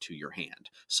discard to your hand.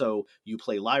 So you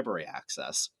play Library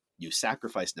Access, you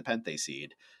sacrifice Nepenthe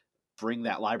Seed, bring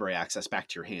that library access back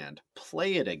to your hand,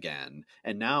 play it again,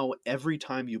 and now every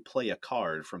time you play a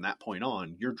card from that point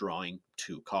on, you're drawing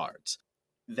 2 cards.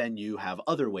 Then you have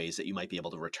other ways that you might be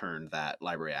able to return that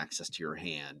library access to your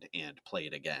hand and play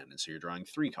it again. And so you're drawing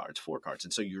 3 cards, 4 cards.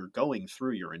 And so you're going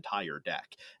through your entire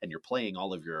deck and you're playing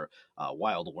all of your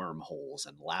wild wormholes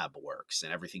and lab works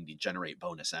and everything to generate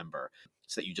bonus ember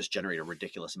so that you just generate a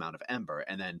ridiculous amount of ember.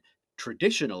 And then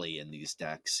traditionally in these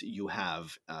decks, you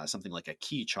have something like a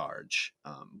key charge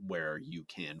where you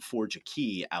can forge a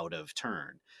key out of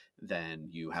turn. Then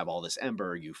you have all this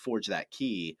ember, you forge that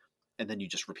key, and then you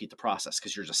just repeat the process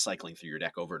because you're just cycling through your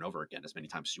deck over and over again as many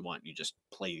times as you want. You just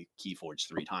play Keyforge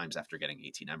 3 times after getting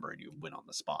 18 Ember and you win on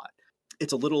the spot.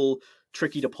 It's a little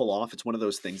tricky to pull off. It's one of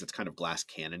those things that's kind of glass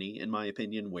cannon-y, in my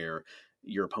opinion, where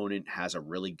your opponent has a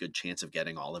really good chance of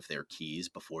getting all of their keys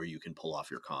before you can pull off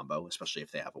your combo, especially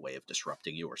if they have a way of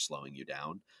disrupting you or slowing you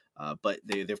down. But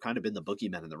they've kind of been the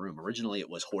boogeyman in the room. Originally, it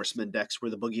was Horseman decks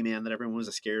were the boogeyman that everyone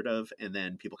was scared of, and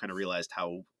then people kind of realized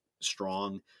how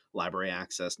strong library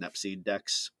access Nepseed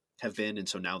decks have been, and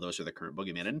so now those are the current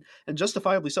boogeyman, and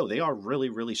justifiably so. They are really,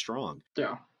 really strong.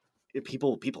 Yeah.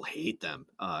 People hate them.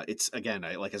 It's, again,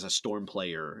 like as a Storm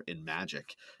player in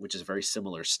Magic, which is a very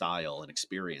similar style and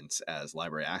experience as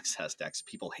library access decks,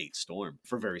 people hate Storm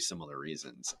for very similar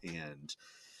reasons. And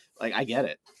like, I get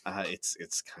it.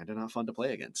 It's kind of not fun to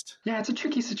play against. Yeah, it's a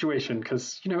tricky situation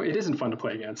because, it isn't fun to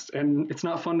play against. And it's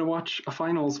not fun to watch a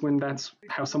finals when that's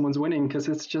how someone's winning because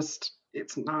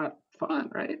it's not fun,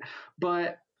 right?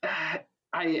 But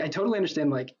I totally understand,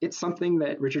 like, it's something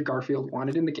that Richard Garfield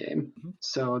wanted in the game. Mm-hmm.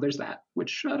 So there's that,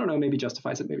 which I don't know, maybe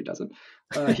justifies it, maybe doesn't.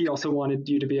 He also wanted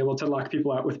you to be able to lock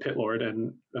people out with Pit Lord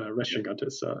and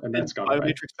Reshinguntis, and that's gone away.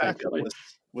 Biomatrix backup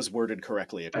was worded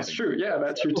correctly. That's true. Yeah,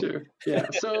 that's true too. Yeah.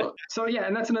 So yeah,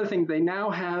 and that's another thing. They now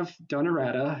have done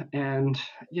errata, and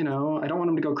I don't want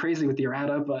them to go crazy with the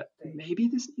errata, but maybe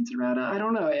this needs errata. I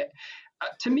don't know.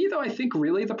 To me, though, I think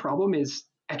really the problem is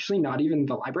actually not even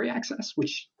the library access,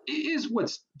 which is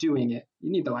what's doing it.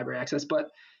 You need the library access, but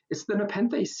it's the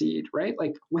Nepenthe Seed, right?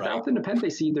 Like without the Nepenthe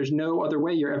Seed, there's no other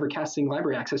way you're ever casting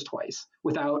library access twice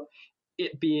without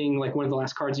it being like one of the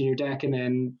last cards in your deck and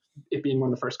then it being one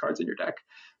of the first cards in your deck,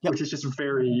 which is just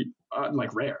very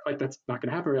rare. Like that's not going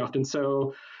to happen very often.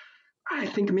 So I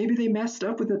think maybe they messed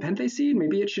up with the Nepenthe Seed.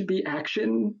 Maybe it should be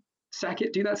action, sack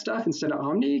it, do that stuff instead of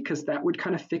Omni, because that would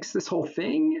kind of fix this whole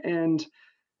thing. And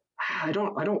I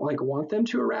don't want them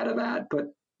to errata that, but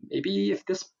maybe if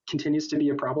this continues to be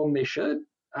a problem, they should.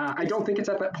 I don't think it's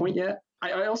at that point yet.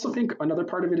 I also think another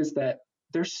part of it is that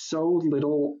there's so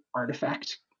little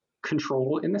artifact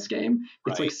control in this game.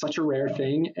 It's like such a rare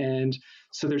thing. And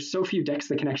so there's so few decks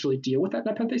that can actually deal with that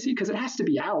Nepenthe Seed because it has to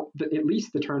be out at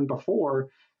least the turn before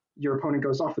your opponent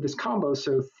goes off with this combo.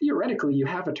 So theoretically you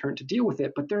have a turn to deal with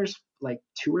it, but there's like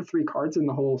 2 or 3 cards in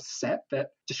the whole set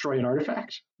that destroy an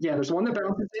artifact. Yeah, there's one that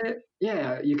bounces it.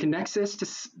 Yeah, you can Nexus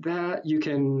to that. You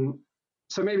can,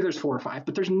 so maybe there's 4 or 5,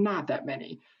 but there's not that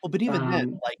many. Well, but even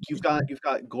then, like you've got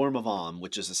Gorm of Om,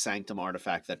 which is a Sanctum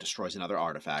artifact that destroys another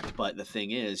artifact. But the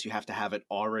thing is, you have to have it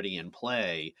already in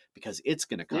play because it's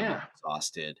going to come out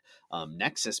exhausted.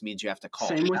 Nexus means you have to call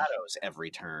shadows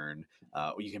every turn.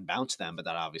 You can bounce them, but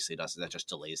that obviously doesn't. That just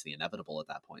delays the inevitable at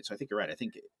that point. So I think you're right. I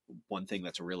think one thing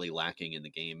that's really lacking in the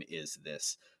game is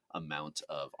this amount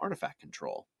of artifact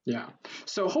control. Yeah.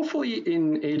 So hopefully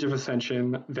in Age of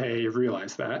Ascension, they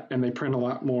realize that and they print a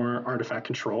lot more artifact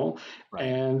control. Right.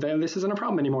 And then this isn't a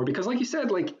problem anymore because like you said,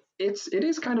 like it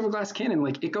is kind of a glass cannon.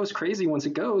 Like it goes crazy once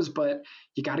it goes, but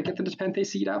you got to get the Nepenthe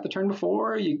Seed out the turn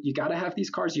before. You got to have these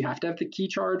cards. You have to have the key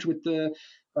charge with the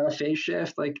phase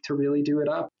shift, like to really do it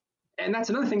up. And that's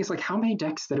another thing is like how many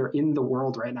decks that are in the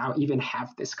world right now even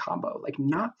have this combo? Like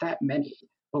not that many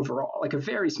overall, like a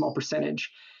very small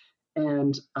percentage.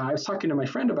 And I was talking to my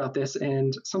friend about this,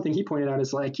 and something he pointed out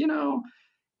is like,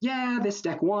 this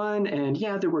deck won, and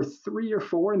there were 3 or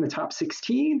 4 in the top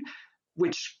 16,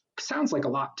 which sounds like a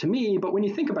lot to me. But when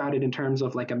you think about it in terms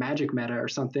of like a Magic meta or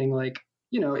something, like,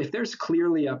 if there's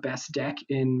clearly a best deck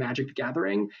in Magic the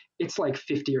Gathering, it's like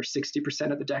 50 or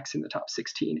 60% of the decks in the top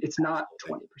 16. It's not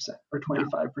 20% or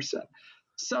 25%.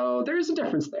 So there is a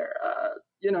difference there.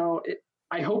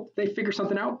 I hope they figure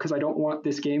something out because I don't want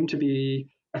this game to be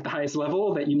at the highest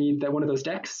level that you need that one of those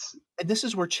decks. And this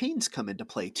is where chains come into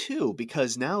play too,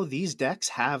 because now these decks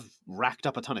have racked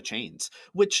up a ton of chains,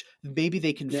 which maybe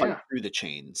they can fight through the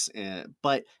chains.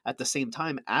 But at the same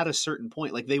time, at a certain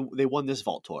point, like they won this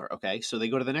Vault Tour, okay? So they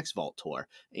go to the next Vault Tour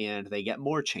and they get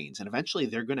more chains. And eventually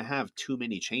they're going to have too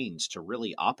many chains to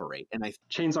really operate. And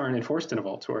chains aren't enforced in a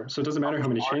Vault Tour. So it doesn't matter how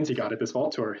many chains he got at this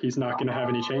Vault Tour. He's not going to have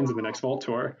any chains in the next Vault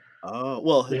Tour. Oh,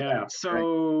 well, yeah.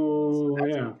 So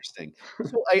that's yeah, interesting.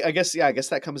 So I guess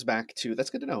that comes back to,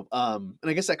 that's good to know. And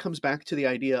I guess that comes back to the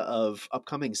idea of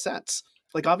upcoming sets.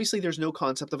 Like, obviously, there's no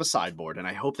concept of a sideboard, and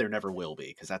I hope there never will be,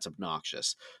 because that's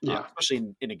obnoxious. Yeah.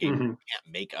 Especially in a game where you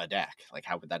can't make a deck. Like,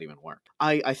 how would that even work?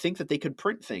 I think that they could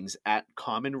print things at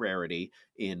common rarity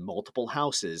in multiple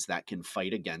houses that can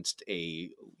fight against a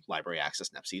library access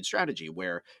Nepseed strategy,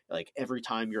 where, like, every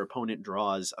time your opponent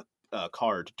draws a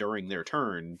card during their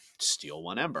turn, steal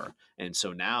one Ember. And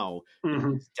so now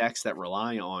decks that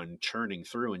rely on churning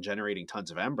through and generating tons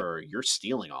of Ember, you're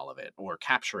stealing all of it or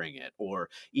capturing it, or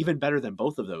even better than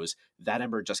both of those, that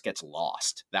Ember just gets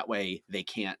lost. That way they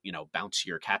can't, bounce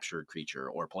your captured creature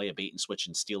or play a bait and switch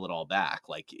and steal it all back.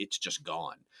 Like, it's just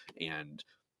gone. And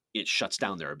it shuts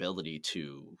down their ability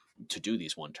to do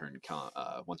these one-turn kill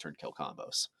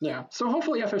combos. Yeah. So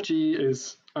hopefully FFG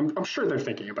is, I'm sure they're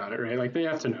thinking about it, right? Like, they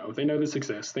have to know. They know this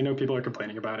exists. They know people are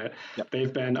complaining about it. Yep.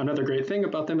 They've been, another great thing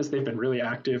about them is they've been really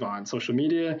active on social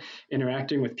media,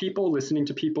 interacting with people, listening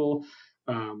to people.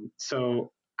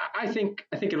 So I think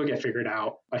it'll get figured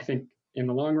out. I think in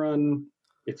the long run,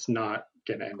 it's not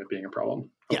going to end up being a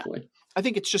problem, hopefully. Yeah. I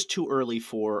think it's just too early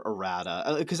for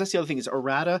errata, because that's the other thing is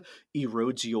errata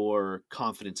erodes your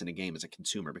confidence in a game as a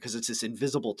consumer, because it's this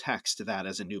invisible text that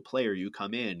as a new player, you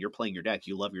come in, you're playing your deck,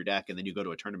 you love your deck, and then you go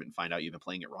to a tournament and find out you've been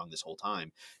playing it wrong this whole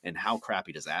time. And how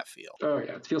crappy does that feel? Oh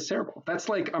yeah, it feels terrible. That's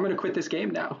like, I'm going to quit this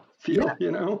game now.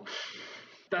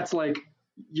 That's like,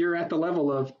 you're at the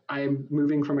level of, I'm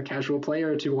moving from a casual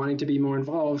player to wanting to be more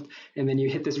involved, and then you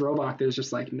hit this roadblock that's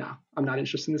just like, no, I'm not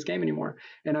interested in this game anymore.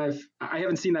 And I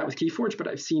haven't seen that with Keyforge, but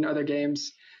I've seen other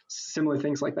games, similar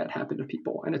things like that happen to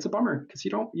people, and it's a bummer, because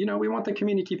we want the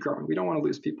community to keep growing. We don't want to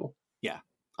lose people. Yeah.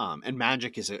 And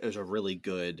Magic is a really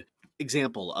good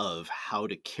example of how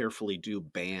to carefully do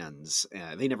bans.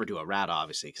 They never do errata,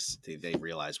 obviously, because they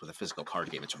realize with a physical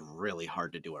card game, it's really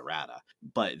hard to do errata.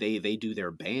 But they do their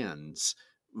bans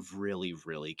really,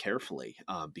 really carefully,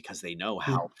 because they know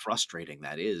how frustrating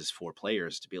that is for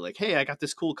players to be like, hey, I got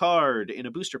this cool card in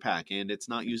a booster pack and it's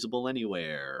not usable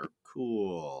anywhere.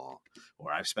 Cool.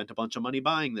 Or I've spent a bunch of money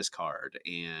buying this card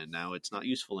and now it's not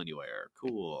useful anywhere.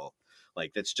 Cool.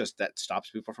 Like, that stops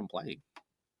people from playing.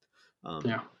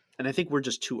 Yeah. And I think we're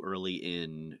just too early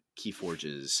in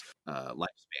Keyforge's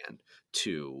lifespan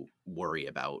to worry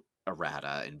about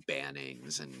errata and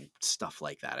bannings and stuff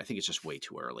like that. I think it's just way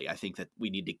too early. I think that we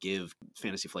need to give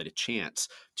Fantasy Flight a chance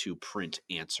to print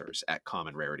answers at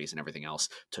common rarities and everything else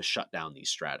to shut down these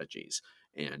strategies.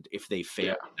 And if they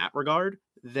fail in that regard,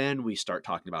 then we start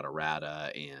talking about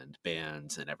errata and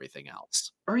bans and everything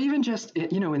else. Or even just,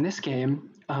 in this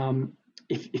game,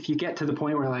 if you get to the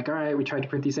point where, like, all right, we tried to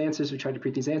print these answers,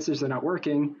 they're not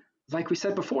working. Like we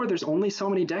said before, there's only so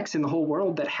many decks in the whole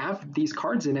world that have these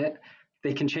cards in it.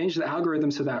 They can change the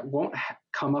algorithm so that won't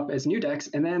come up as new decks,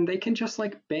 and then they can just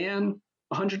like ban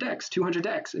 100 decks, 200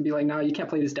 decks, and be like, no, you can't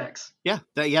play these decks. Yeah,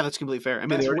 that's completely fair. I mean,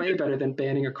 that's way better than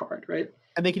banning a card, right?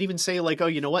 And they could even say, like, oh,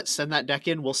 you know what? Send that deck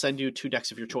in. We'll send you 2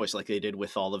 decks of your choice, like they did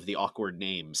with all of the awkward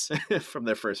names from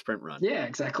their first print run. Yeah,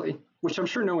 exactly. Which I'm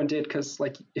sure no one did, because,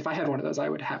 like, if I had one of those, I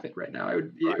would have it right now.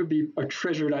 It would be a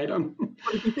treasured item.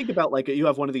 But if you think about, like, you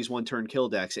have one of these one-turn kill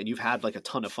decks, and you've had, like, a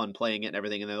ton of fun playing it and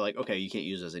everything, and they're like, okay, you can't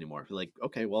use those anymore. You're like,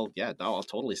 okay, well, yeah, no, I'll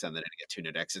totally send that in and get 2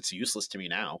 new decks. It's useless to me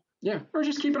now. Yeah, or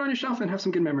just keep it on your shelf and have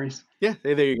some good memories. Yeah,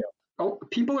 there you go. Oh,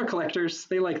 people are collectors.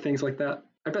 They like things like that.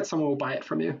 I bet someone will buy it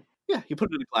from you. Yeah, you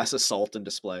put it in a glass of salt and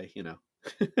display,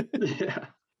 Yeah.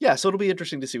 Yeah, so it'll be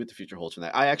interesting to see what the future holds from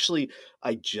that.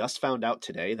 I just found out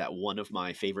today that one of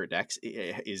my favorite decks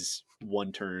is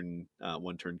one-turn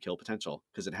kill potential,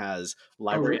 because it has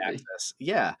library access.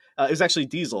 Yeah, it was actually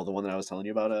Diesel, the one that I was telling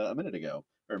you about a minute ago,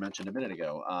 or mentioned a minute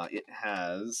ago. It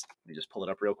has, let me just pull it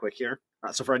up real quick here.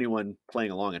 So for anyone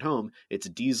playing along at home, it's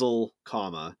Diesel,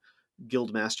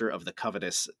 Guildmaster of the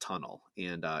Covetous Tunnel,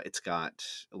 and it's got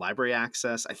library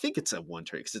access. I think it's a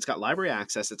one-turn, because it's got library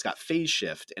access, it's got phase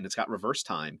shift, and it's got reverse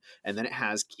time, and then it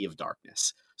has Key of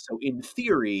Darkness. So in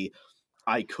theory,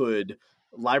 I could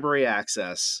library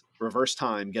access, reverse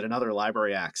time, get another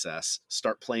library access,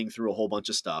 start playing through a whole bunch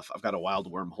of stuff. I've got a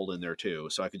wild wormhole in there too,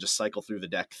 so I could just cycle through the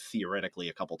deck theoretically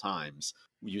a couple times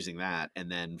using that,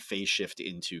 and then phase shift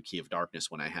into Key of Darkness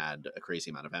when I had a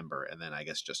crazy amount of Ember, and then I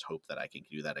guess just hope that I can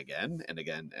do that again and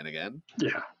again and again.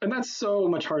 Yeah, and that's so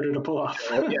much harder to pull off.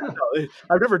 No,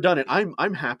 I've never done it.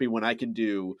 I'm happy when I can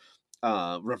do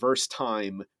reverse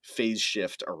time, phase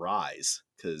shift, arise,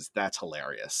 because that's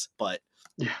hilarious. But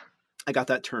yeah, I got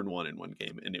that turn 1 in one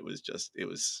game, and it was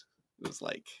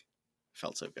like,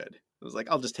 felt so good. It was like,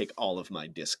 I'll just take all of my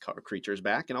disc creatures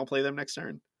back and I'll play them next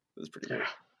turn. It was pretty great.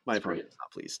 My opponent was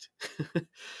not pleased.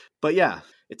 But yeah,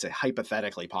 it's a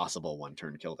hypothetically possible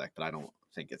 1-turn kill deck, but I don't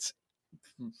think it's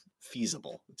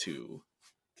feasible to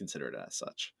consider it as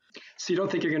such. So you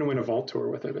don't think you're going to win a Vault Tour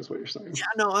with it, is what you're saying? Yeah,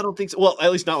 no, I don't think so. Well,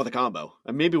 at least not with a combo.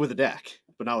 Maybe with a deck,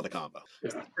 but not with a combo. Yeah.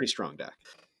 It's a pretty strong deck.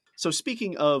 So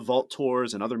speaking of Vault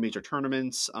Tours and other major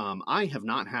tournaments, I have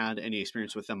not had any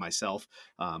experience with them myself.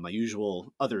 My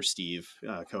usual other Steve,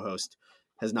 co-host,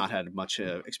 has not had much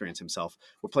experience himself.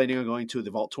 We're planning on going to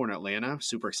the Vault Tour in Atlanta.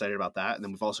 Super excited about that. And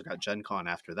then we've also got Gen Con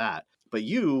after that. But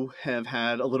you have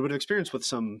had a little bit of experience with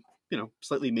some,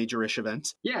 slightly major-ish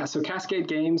events. Yeah, so Cascade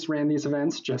Games ran these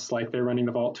events just like they're running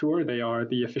the Vault Tour. They are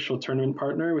the official tournament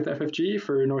partner with FFG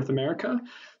for North America.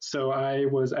 So I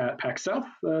was at PAX South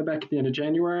back at the end of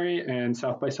January, and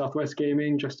South by Southwest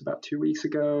Gaming just about 2 weeks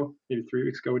ago, maybe 3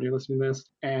 weeks ago when you're listening to this.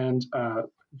 And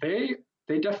they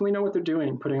definitely know what they're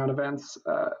doing, putting on events.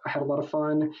 I had a lot of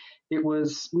fun. It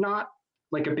was not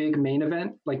like a big main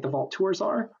event like the Vault Tours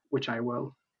are, which I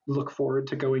will look forward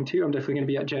to going to. I'm definitely going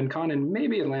to be at Gen Con and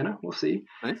maybe Atlanta. We'll see.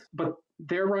 Nice. But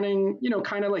they're running,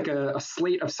 kind of like a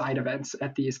slate of side events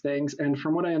at these things. And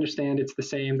from what I understand, it's the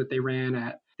same that they ran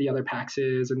at the other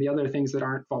PAXs and the other things that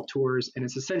aren't Vault Tours. And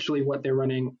it's essentially what they're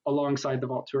running alongside the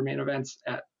Vault Tour main events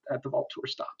at the Vault Tour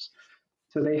stops.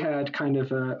 So they had kind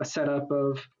of a setup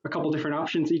of a couple different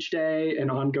options each day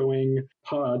and ongoing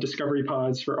discovery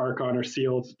pods for Archon or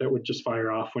Sealed that would just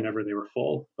fire off whenever they were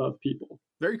full of people.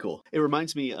 Very cool. It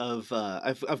reminds me of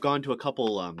I've gone to a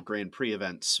couple Grand Prix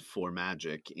events for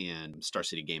Magic and Star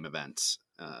City Game events,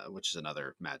 which is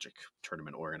another Magic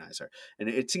tournament organizer, and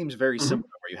it seems very similar.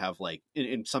 Where you have like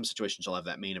in some situations you'll have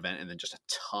that main event and then just a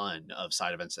ton of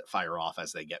side events that fire off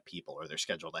as they get people, or they're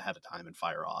scheduled ahead of time and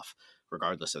fire off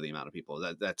regardless of the amount of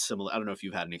people. That's similar. I don't know if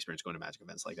you've had any experience going to Magic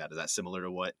events like that. Is that similar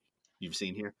to what you've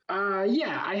seen here?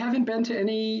 Yeah, I haven't been to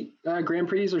any Grand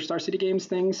Prix or Star City Games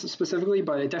things specifically,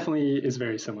 but it definitely is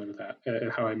very similar to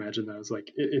that, how I imagine those.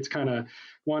 Like, it's kind of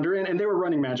wandering, and they were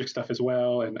running Magic stuff as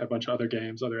well, and a bunch of other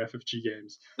games, other FFG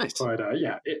games. Nice. But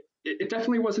yeah, it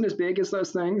definitely wasn't as big as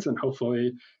those things, and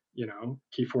hopefully,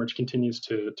 Keyforge continues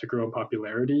to grow in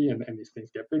popularity and these things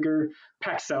get bigger.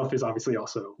 PAX South is obviously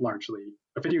also largely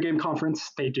a video game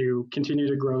conference. They do continue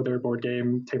to grow their board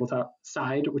game tabletop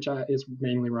side, which is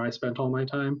mainly where I spent all my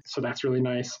time. So that's really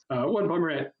nice. One bummer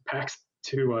at PAX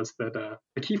 2 was that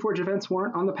the Keyforge events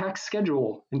weren't on the PAX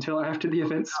schedule until after the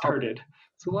event started.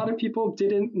 So a lot of people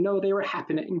didn't know they were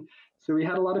happening. So we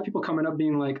had a lot of people coming up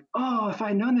being like, oh, if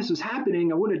I'd known this was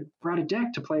happening, I would have brought a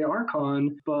deck to play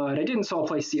Archon, but I didn't, so I'll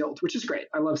play Sealed, which is great.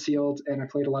 I love Sealed, and I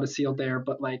played a lot of Sealed there,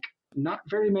 but like not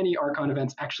very many Archon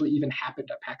events actually even happened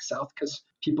at PAX South because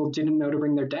people didn't know to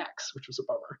bring their decks, which was a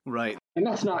bummer. Right. And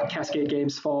that's not Cascade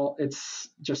Games' fault. It's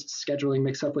just scheduling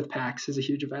mix up with PAX is a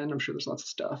huge event. I'm sure there's lots of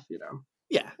stuff,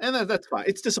 Yeah, and that's fine.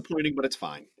 It's disappointing, but it's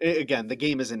fine. Again, the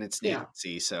game is in its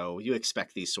infancy, so you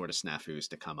expect these sort of snafus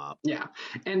to come up. Yeah,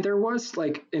 and there was,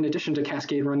 like, in addition to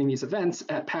Cascade running these events,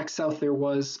 at PAX South there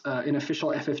was an official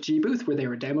FFG booth where they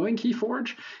were demoing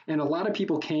Keyforge, and a lot of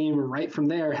people came right from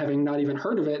there, having not even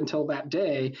heard of it until that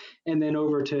day, and then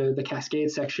over to the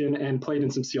Cascade section and played in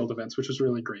some Sealed events, which was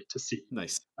really great to see.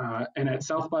 Nice. And at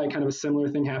South by, kind of a similar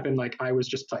thing happened. Like, I was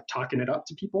just like talking it up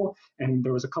to people, and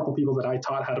there was a couple people that I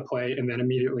taught how to play, and then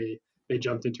immediately they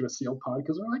jumped into a Sealed pod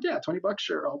because they're like, yeah, $20,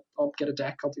 sure, I'll get a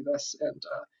deck, I'll do this,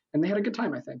 and they had a good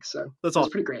time, I think. So that's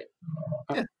awesome. Pretty great.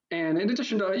 Yeah. And in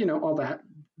addition to all that,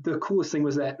 the coolest thing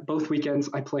was that both weekends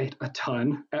I played a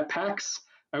ton at PAX.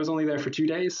 I was only there for 2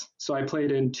 days, so I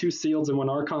played in 2 Sealeds and 1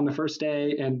 Archon the first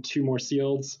day, and 2 more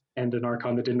Sealeds and an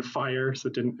Archon that didn't fire, so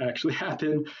it didn't actually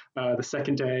happen the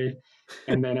second day.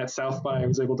 And then at South by, I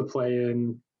was able to play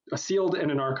in a Sealed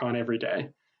and an Archon every day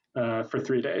for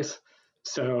 3 days.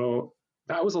 So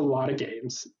that was a lot of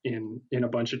games in a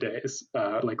bunch of days,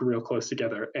 like real close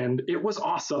together. And it was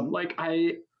awesome. Like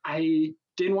I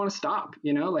didn't want to stop,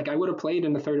 like I would have played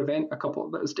in the third event a couple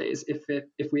of those days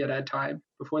if we had time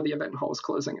before the event hall was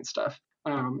closing and stuff.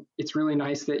 It's really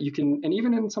nice that you can, and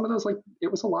even in some of those, like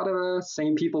it was a lot of the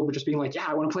same people, but just being like, yeah,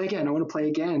 I want to play again. I want to play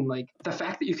again. Like the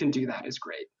fact that you can do that is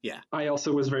great. Yeah. I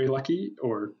also was very lucky,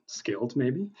 or skilled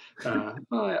maybe. Well,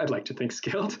 I'd like to think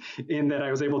skilled, in that I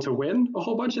was able to win a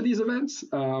whole bunch of these events.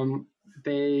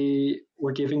 They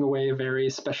were giving away a very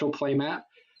special playmat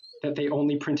that they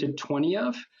only printed 20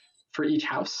 of for each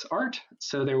house art.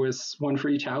 So there was one for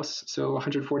each house, so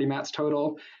 140 mats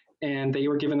total. And they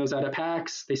were giving those out at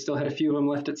PAX. They still had a few of them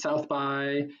left at South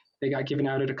by. They got given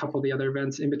out at a couple of the other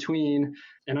events in between.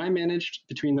 And I managed,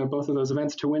 between both of those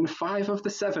events, to win 5 of the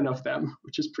 7 of them,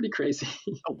 which is pretty crazy.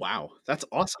 Oh, wow. That's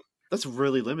awesome. That's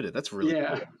really limited. That's really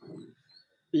cool.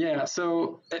 Yeah.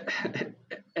 So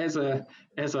as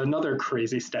another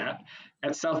crazy stat,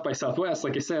 at South by Southwest,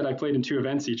 like I said, I played in 2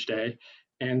 events each day,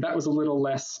 and that was a little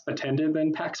less attended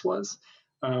than PAX was.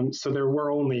 So there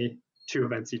were only 2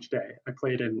 events each day. I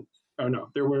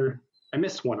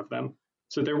missed one of them.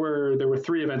 So there were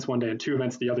 3 events one day and 2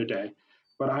 events the other day.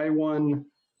 But I won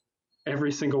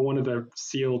every single one of the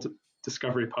sealed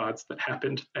discovery pods that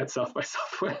happened at South by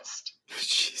Southwest.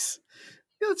 Jeez.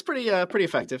 Yeah, that's pretty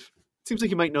effective. Seems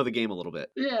like you might know the game a little bit.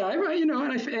 Yeah,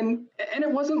 and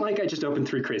it wasn't like I just opened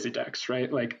 3 crazy decks,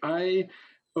 right? Like I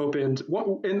opened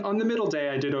on the middle day,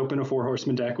 I did open a 4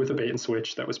 horseman deck with a bait and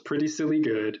switch that was pretty silly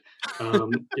good.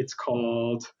 It's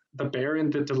called the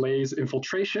Baron that Delays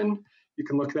Infiltration. You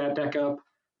can look that deck up.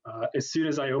 As soon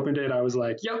as I opened it, I was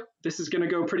like, yep, this is going to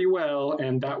go pretty well.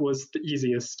 And that was the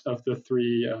easiest of the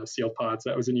 3 sealed pods.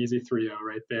 That was an easy 3-0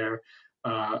 right there.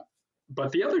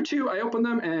 But the other 2, I opened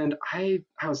them and I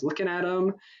was looking at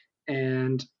them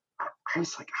and I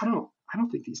was like, I don't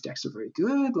think these decks are very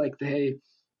good. Like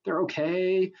they're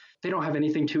okay. They don't have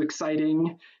anything too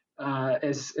exciting,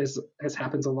 as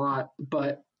happens a lot.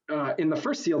 But in the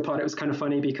first sealed pod, it was kind of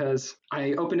funny because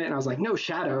I opened it and I was like, no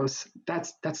shadows.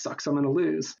 That sucks. I'm going to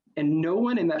lose. And no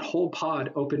one in that whole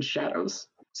pod opened shadows.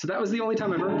 So that was the only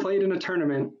time I've ever played in a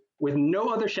tournament with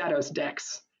no other shadows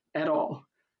decks at all.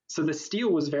 So the steal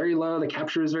was very low. The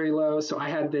capture was very low. So I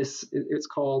had this, it's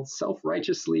called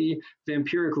Self-Righteously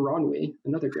Vampiric Ronwi,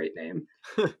 another great name.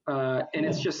 And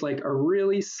it's just like a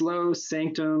really slow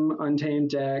Sanctum Untamed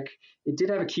deck. It did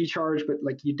have a key charge, but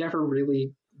like you never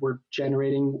really were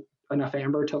generating enough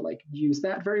amber to like use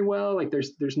that very well. Like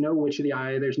there's no Witch of the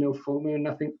Eye, there's no full moon,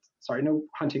 no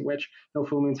Hunting Witch, no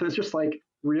full moon. So it's just like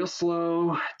real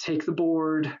slow, take the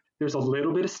board. There's a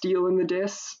little bit of steal in the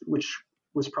dis, which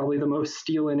was probably the most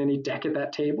steal in any deck at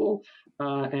that table.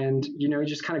 And,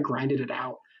 just kind of grinded it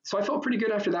out. So I felt pretty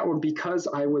good after that one because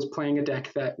I was playing a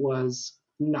deck that was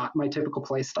not my typical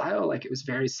play style. Like it was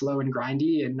very slow and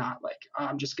grindy and not like,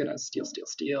 I'm just going to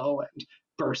steal and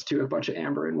burst to a bunch of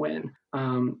amber and win.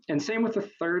 And same with the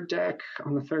third deck.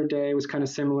 On the third day, it was kind of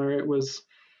similar. It was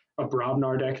a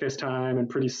Brobnar deck this time and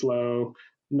pretty slow,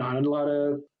 not a lot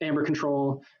of amber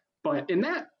control. But in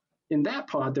that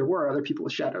pod, there were other people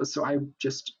with shadows, so I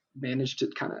just managed to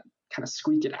kind of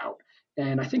squeak it out.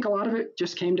 And I think a lot of it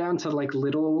just came down to like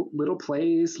little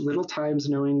plays, little times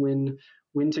knowing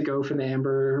when to go for the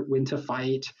amber, when to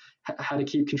fight, how to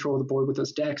keep control of the board with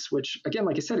those decks, which again,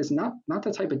 like I said, is not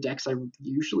the type of decks I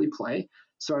usually play.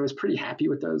 So I was pretty happy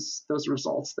with those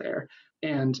results there.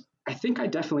 And I think I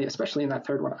definitely, especially in that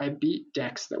third one, I beat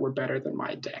decks that were better than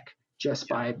my deck just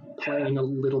by playing a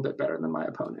little bit better than my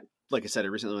opponent. Like I said, I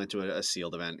recently went to a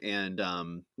sealed event, and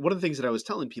one of the things that I was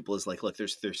telling people is like, look,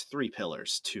 there's 3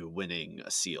 pillars to winning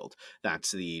a sealed.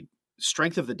 That's the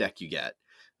strength of the deck you get,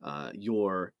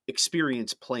 your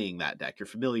experience playing that deck, your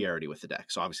familiarity with the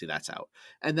deck. So obviously that's out.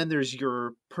 And then there's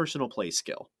your personal play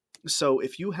skill. So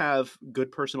if you have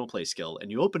good personal play skill and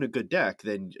you open a good deck,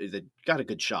 then you got a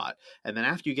good shot. And then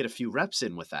after you get a few reps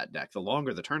in with that deck, the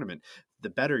longer the tournament, the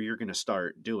better you're going to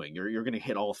start doing. You're going to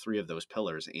hit all 3 of those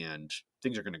pillars and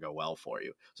things are going to go well for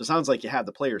you. So it sounds like you have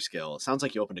the player skill. It sounds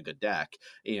like you opened a good deck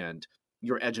and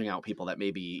you're edging out people that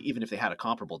maybe, even if they had a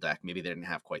comparable deck, maybe they didn't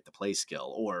have quite the play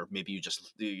skill, or maybe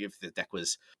if the deck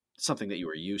was something that you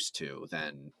were used to,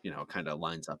 then, kind of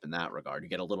lines up in that regard. You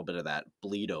get a little bit of that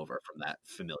bleed over from that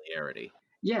familiarity.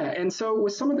 Yeah, and so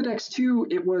with some of the decks too,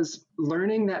 it was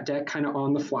learning that deck kind of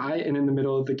on the fly and in the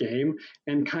middle of the game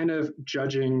and kind of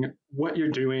judging what you're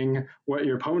doing, what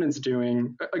your opponent's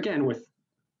doing, again, with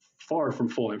far from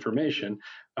full information,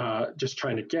 just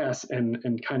trying to guess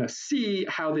and kind of see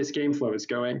how this game flow is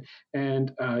going.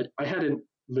 And I hadn't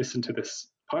listened to this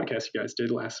podcast you guys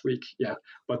did last week. Yeah.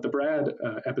 But the Brad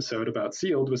episode about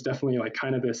sealed was definitely like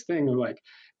kind of this thing of like,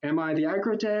 Am I the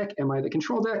aggro deck? Am I the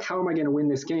control deck? How am I going to win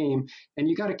this game? And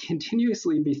you got to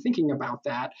continuously be thinking about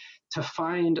that to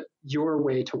find your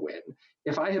way to win.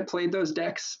 If I had played those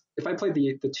decks, if I played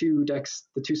the two decks,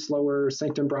 the two slower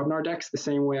Sanctum Brobnar decks, the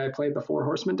same way I played the Four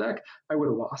Horsemen deck, I would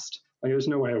have lost. Like, there's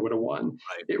no way I would have won.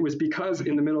 Right. It was because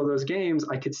in the middle of those games,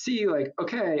 I could see like,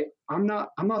 okay, I'm not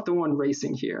the one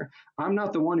racing here. I'm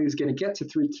not the one who's going to get to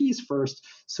 3 keys first.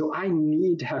 So I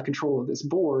need to have control of this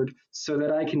board so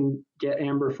that I can get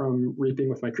amber from reaping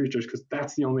with my creatures, because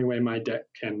that's the only way my deck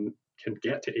can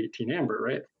get to 18 amber,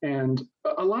 right? And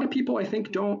a lot of people, I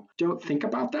think, don't think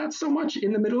about that so much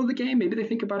in the middle of the game. Maybe they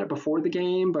think about it before the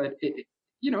game, but it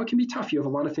can be tough. You have a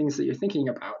lot of things that you're thinking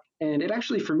about. And it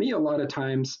actually, for me, a lot of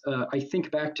times, I think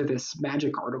back to this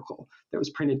Magic article that was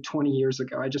printed 20 years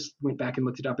ago. I just went back and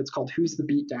looked it up. It's called Who's the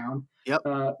Beatdown? Yep.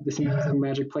 This amazing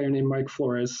Magic player named Mike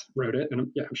Flores wrote it. And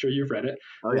I'm sure you've read it.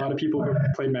 Oh, a lot of people who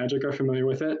play Magic are familiar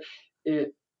with it.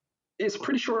 It's a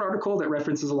pretty short article that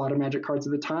references a lot of Magic cards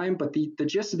at the time. But the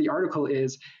gist of the article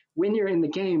is, when you're in the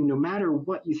game, no matter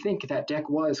what you think that deck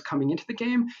was coming into the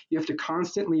game, you have to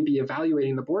constantly be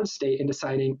evaluating the board state and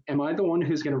deciding, am I the one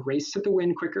who's going to race to the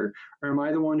win quicker, or am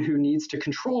I the one who needs to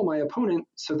control my opponent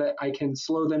so that I can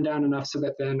slow them down enough so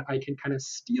that then I can kind of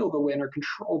steal the win or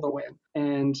control the win?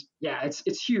 And yeah, it's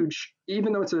huge.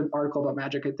 Even though it's an article about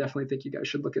Magic, I definitely think you guys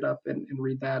should look it up and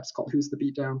read that. It's called Who's the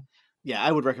Beatdown? Yeah,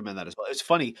 I would recommend that as well. It's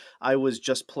funny. I was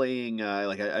just playing,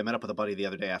 I met up with a buddy the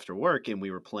other day after work, and we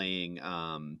were playing,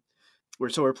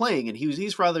 we're playing, and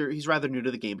he's rather new to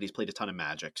the game, but he's played a ton of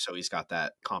Magic, so he's got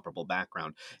that comparable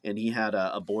background. And he had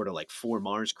a board of like 4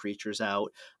 Mars creatures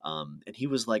out, and he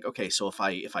was like, okay, so if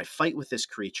I fight with this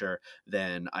creature,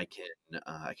 then I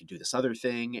can do this other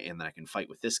thing, and then I can fight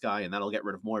with this guy, and that'll get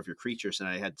rid of more of your creatures. And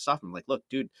I had to stop him, like, look,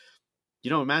 dude.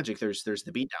 In Magic, there's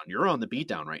the beatdown. You're on the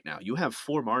beatdown right now. You have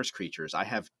 4 Mars creatures. I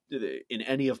have, in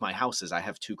any of my houses, I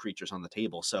have 2 creatures on the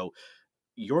table. So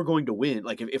you're going to win.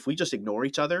 Like, if we just ignore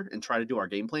each other and try to do our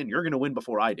game plan, you're going to win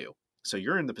before I do. So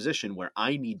you're in the position where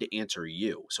I need to answer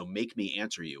you. So make me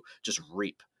answer you. Just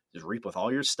reap with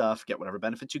all your stuff. Get whatever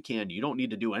benefits you can. You don't need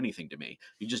to do anything to me.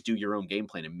 You just do your own game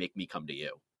plan and make me come to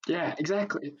you. Yeah,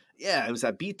 exactly. Yeah, it was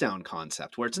that beatdown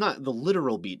concept where it's not the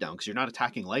literal beatdown because you're not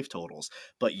attacking life totals,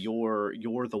 but you're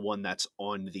the one that's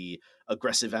on the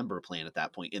aggressive Ember plan at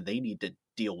that point, and they need to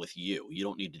deal with you. You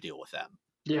don't need to deal with them.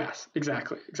 Yes,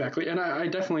 exactly. And I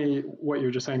definitely, what you're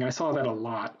just saying, I saw that a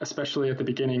lot, especially at the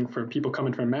beginning for people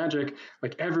coming from Magic.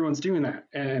 Like, everyone's doing that.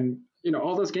 And,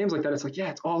 all those games like that, it's like,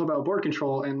 yeah, it's all about board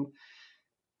control. And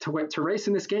to race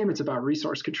in this game, it's about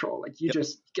resource control. Like, you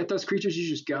just get those creatures, you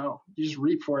just go. You just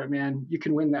reap for it, man. You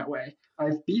can win that way.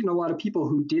 I've beaten a lot of people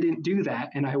who didn't do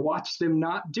that, and I watched them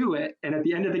not do it. And at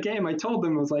the end of the game, I told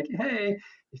them, I was like, hey,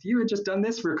 if you had just done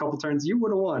this for a couple turns, you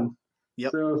would have won.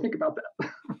 Yep. So think about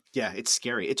that. Yeah, it's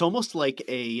scary. It's almost like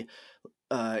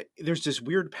there's this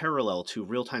weird parallel to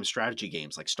real-time strategy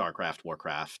games like StarCraft,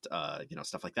 Warcraft,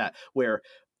 stuff like that, where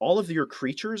all of your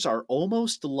creatures are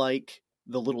almost like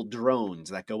the little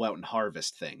drones that go out and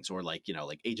harvest things, or like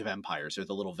Age of Empires, or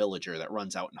the little villager that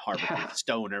runs out and harvests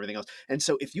stone and everything else. And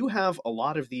so if you have a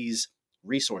lot of these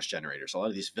resource generators, a lot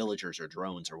of these villagers or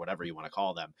drones or whatever you want to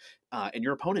call them, and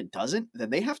your opponent doesn't, then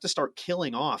they have to start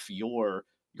killing off your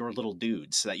little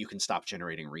dudes so that you can stop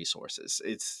generating resources.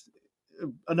 It's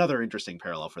another interesting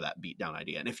parallel for that beatdown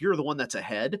idea. And if you're the one that's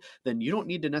ahead, then you don't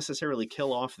need to necessarily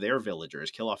kill off their villagers,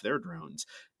 kill off their drones.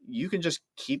 You can just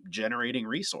keep generating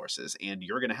resources, and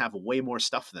you're going to have way more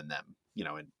stuff than them,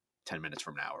 in 10 minutes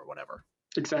from now or whatever.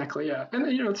 Exactly, yeah.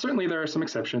 And, certainly there are some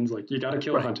exceptions. Like, you got to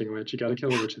kill a hunting witch, you got to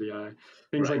kill a witch of the eye,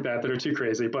 things like that are too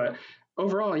crazy. But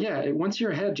overall, yeah, once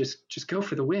you're ahead, just go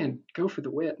for the win. Go for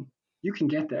the win. You can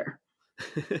get there.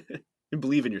 And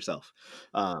believe in yourself.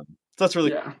 So that's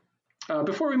really cool.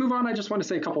 Before we move on, I just want to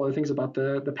say a couple other things about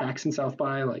the PAX in South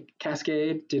by. Like,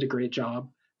 Cascade did a great job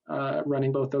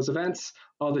running both those events.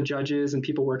 All the judges and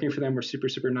people working for them were super,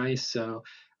 super nice. So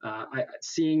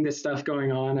seeing this stuff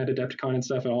going on at Adepticon and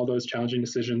stuff, and all those challenging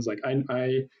decisions, like,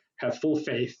 I have full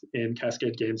faith in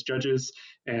Cascade Games judges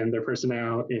and their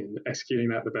personnel in executing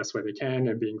that the best way they can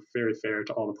and being very fair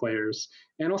to all the players,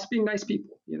 and also being nice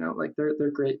people. Like,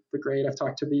 they're great. They're great. I've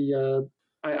talked to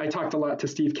I talked a lot to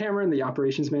Steve Cameron, the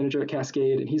operations manager at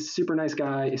Cascade, and he's a super nice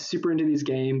guy, is super into these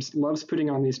games, loves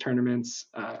putting on these tournaments.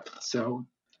 So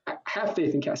I have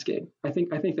faith in Cascade. I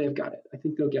think they've got it. I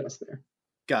think they'll get us there.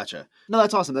 Gotcha. No,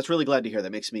 that's awesome. That's really glad to hear.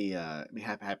 That makes me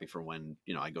happy for when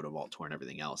I go to Vault Tour and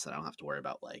everything else, that I don't have to worry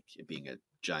about like it being a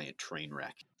giant train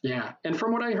wreck. Yeah, and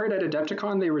from what I heard at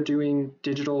Adepticon, they were doing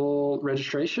digital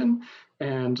registration,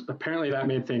 and apparently that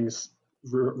made things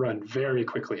run very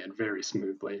quickly and very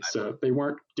smoothly. So they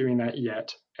weren't doing that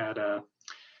yet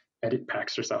at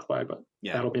PAX or South by, but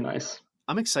Yeah. that'll be nice.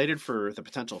 I'm excited for the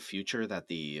potential future that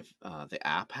the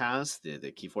app has,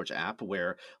 the Keyforge app,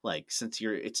 where like since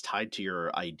it's tied to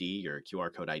your ID, your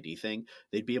QR code ID thing,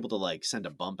 they'd be able to like send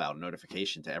a bump out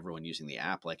notification to everyone using the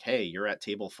app, like, hey, you're at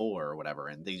table 4 or whatever,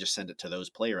 and they just send it to those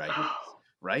player IDs.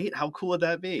 Right? How cool would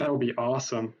that be? That would be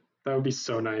awesome. That would be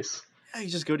so nice. Yeah, you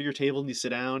just go to your table and you sit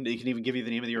down. They can even give you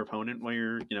the name of your opponent while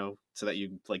you're, so that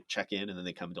you like check in, and then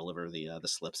they come deliver the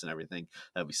slips and everything.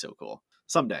 That'd be so cool.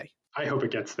 Someday. I hope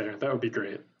it gets there. That would be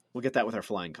great. We'll get that with our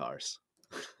flying cars.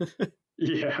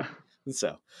 Yeah.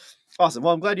 So awesome.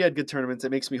 Well, I'm glad you had good tournaments.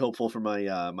 It makes me hopeful for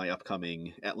my my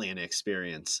upcoming Atlanta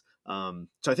experience. So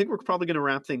I think we're probably going to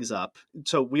wrap things up.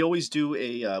 So we always do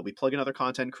we plug another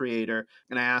content creator,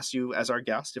 and I asked you as our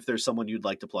guest if there's someone you'd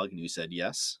like to plug, and you said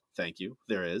yes. Thank you.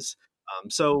 There is.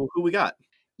 So who we got?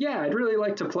 Yeah, I'd really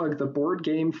like to plug the Board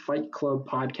Game Fight Club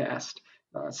podcast.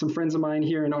 Some friends of mine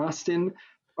here in Austin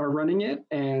are running it,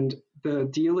 and the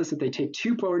deal is that they take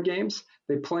 2 board games,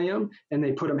 they play them, and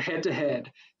they put them head to head,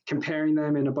 comparing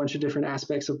them in a bunch of different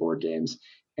aspects of board games.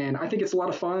 And I think it's a lot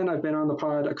of fun. I've been on the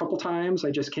pod a couple times.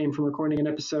 I just came from recording an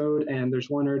episode, and there's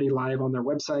one already live on their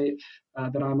website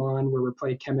that I'm on, where we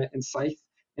play Kemet and Scythe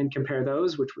and compare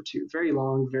those, which were 2 very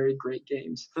long, very great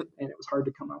games, and it was hard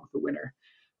to come out with a winner.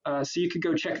 So you could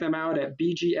go check them out at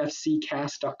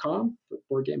bgfccast.com for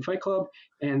Board Game Fight Club,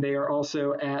 and they are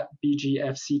also at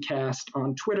bgfccast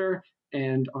on Twitter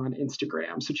and on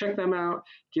Instagram. So check them out,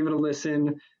 give it a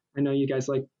listen. I know you guys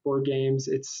like board games.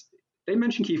 They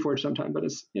mention Keyforge sometime, but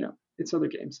it's other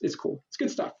games. It's cool. It's good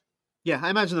stuff. Yeah,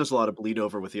 I imagine there's a lot of bleed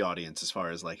over with the audience as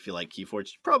far as like if you like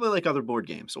Keyforge, probably like other board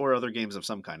games or other games of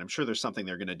some kind. I'm sure there's something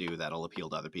they're going to do that'll appeal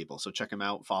to other people. So check them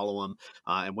out, follow them,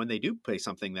 and when they do play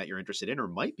something that you're interested in or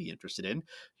might be interested in,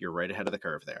 you're right ahead of the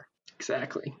curve there.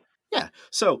 Exactly. Yeah.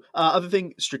 So other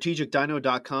thing,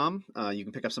 strategicdino.com. You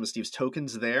can pick up some of Steve's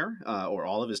tokens there, or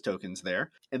all of his tokens there.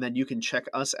 And then you can check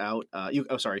us out. You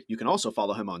can also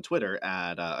follow him on Twitter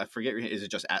at, I forget, is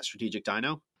it just at Strategic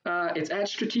Dino? It's at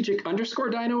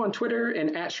strategic_dino on Twitter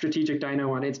and at strategic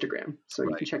dino on Instagram. So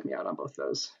you can check me out on both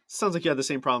those. Sounds like you had the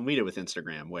same problem we did with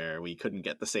Instagram, where we couldn't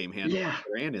get the same handle on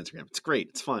Twitter and Instagram. It's great.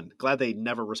 It's fun. Glad they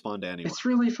never respond to anyone. It's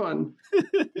really fun.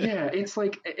 Yeah, it's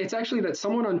actually that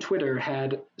someone on Twitter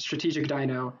had Strategic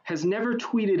Dino, has never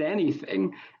tweeted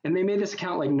anything, and they made this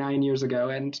account like 9 years ago,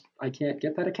 and I can't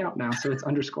get that account now, so it's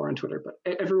 _ on Twitter. But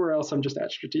everywhere else, I'm just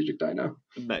at Strategic Dino.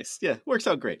 Nice. Yeah, works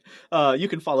out great. You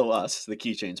can follow us, the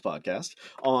Keychains Podcast,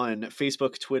 on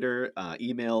Facebook, Twitter,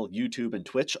 email, YouTube, and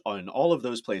Twitch. On all of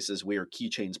those places, we are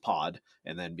Keychains Pod.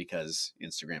 And then because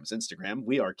Instagram is Instagram,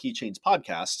 we are Keychains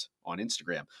Podcast on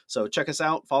Instagram. So check us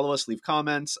out, follow us, leave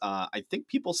comments. I think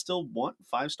people still want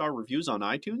 5-star reviews on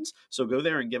iTunes, so go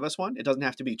there and give us one. It doesn't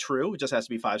have to be true, it just has to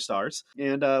be 5 stars.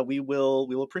 And we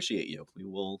will appreciate you. We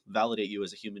will validate you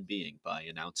as a human being by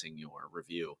announcing your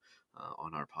review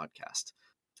on our podcast.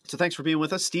 So thanks for being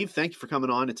with us, Steve. Thank you for coming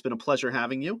on. It's been a pleasure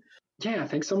having you. Yeah,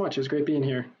 thanks so much. It was great being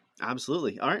here.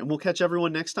 Absolutely. All right. And we'll catch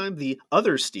everyone next time. The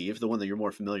other Steve, the one that you're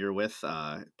more familiar with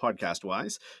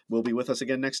podcast-wise, will be with us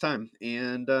again next time.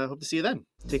 And hope to see you then.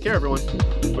 Take care, everyone.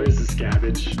 What is this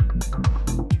garbage?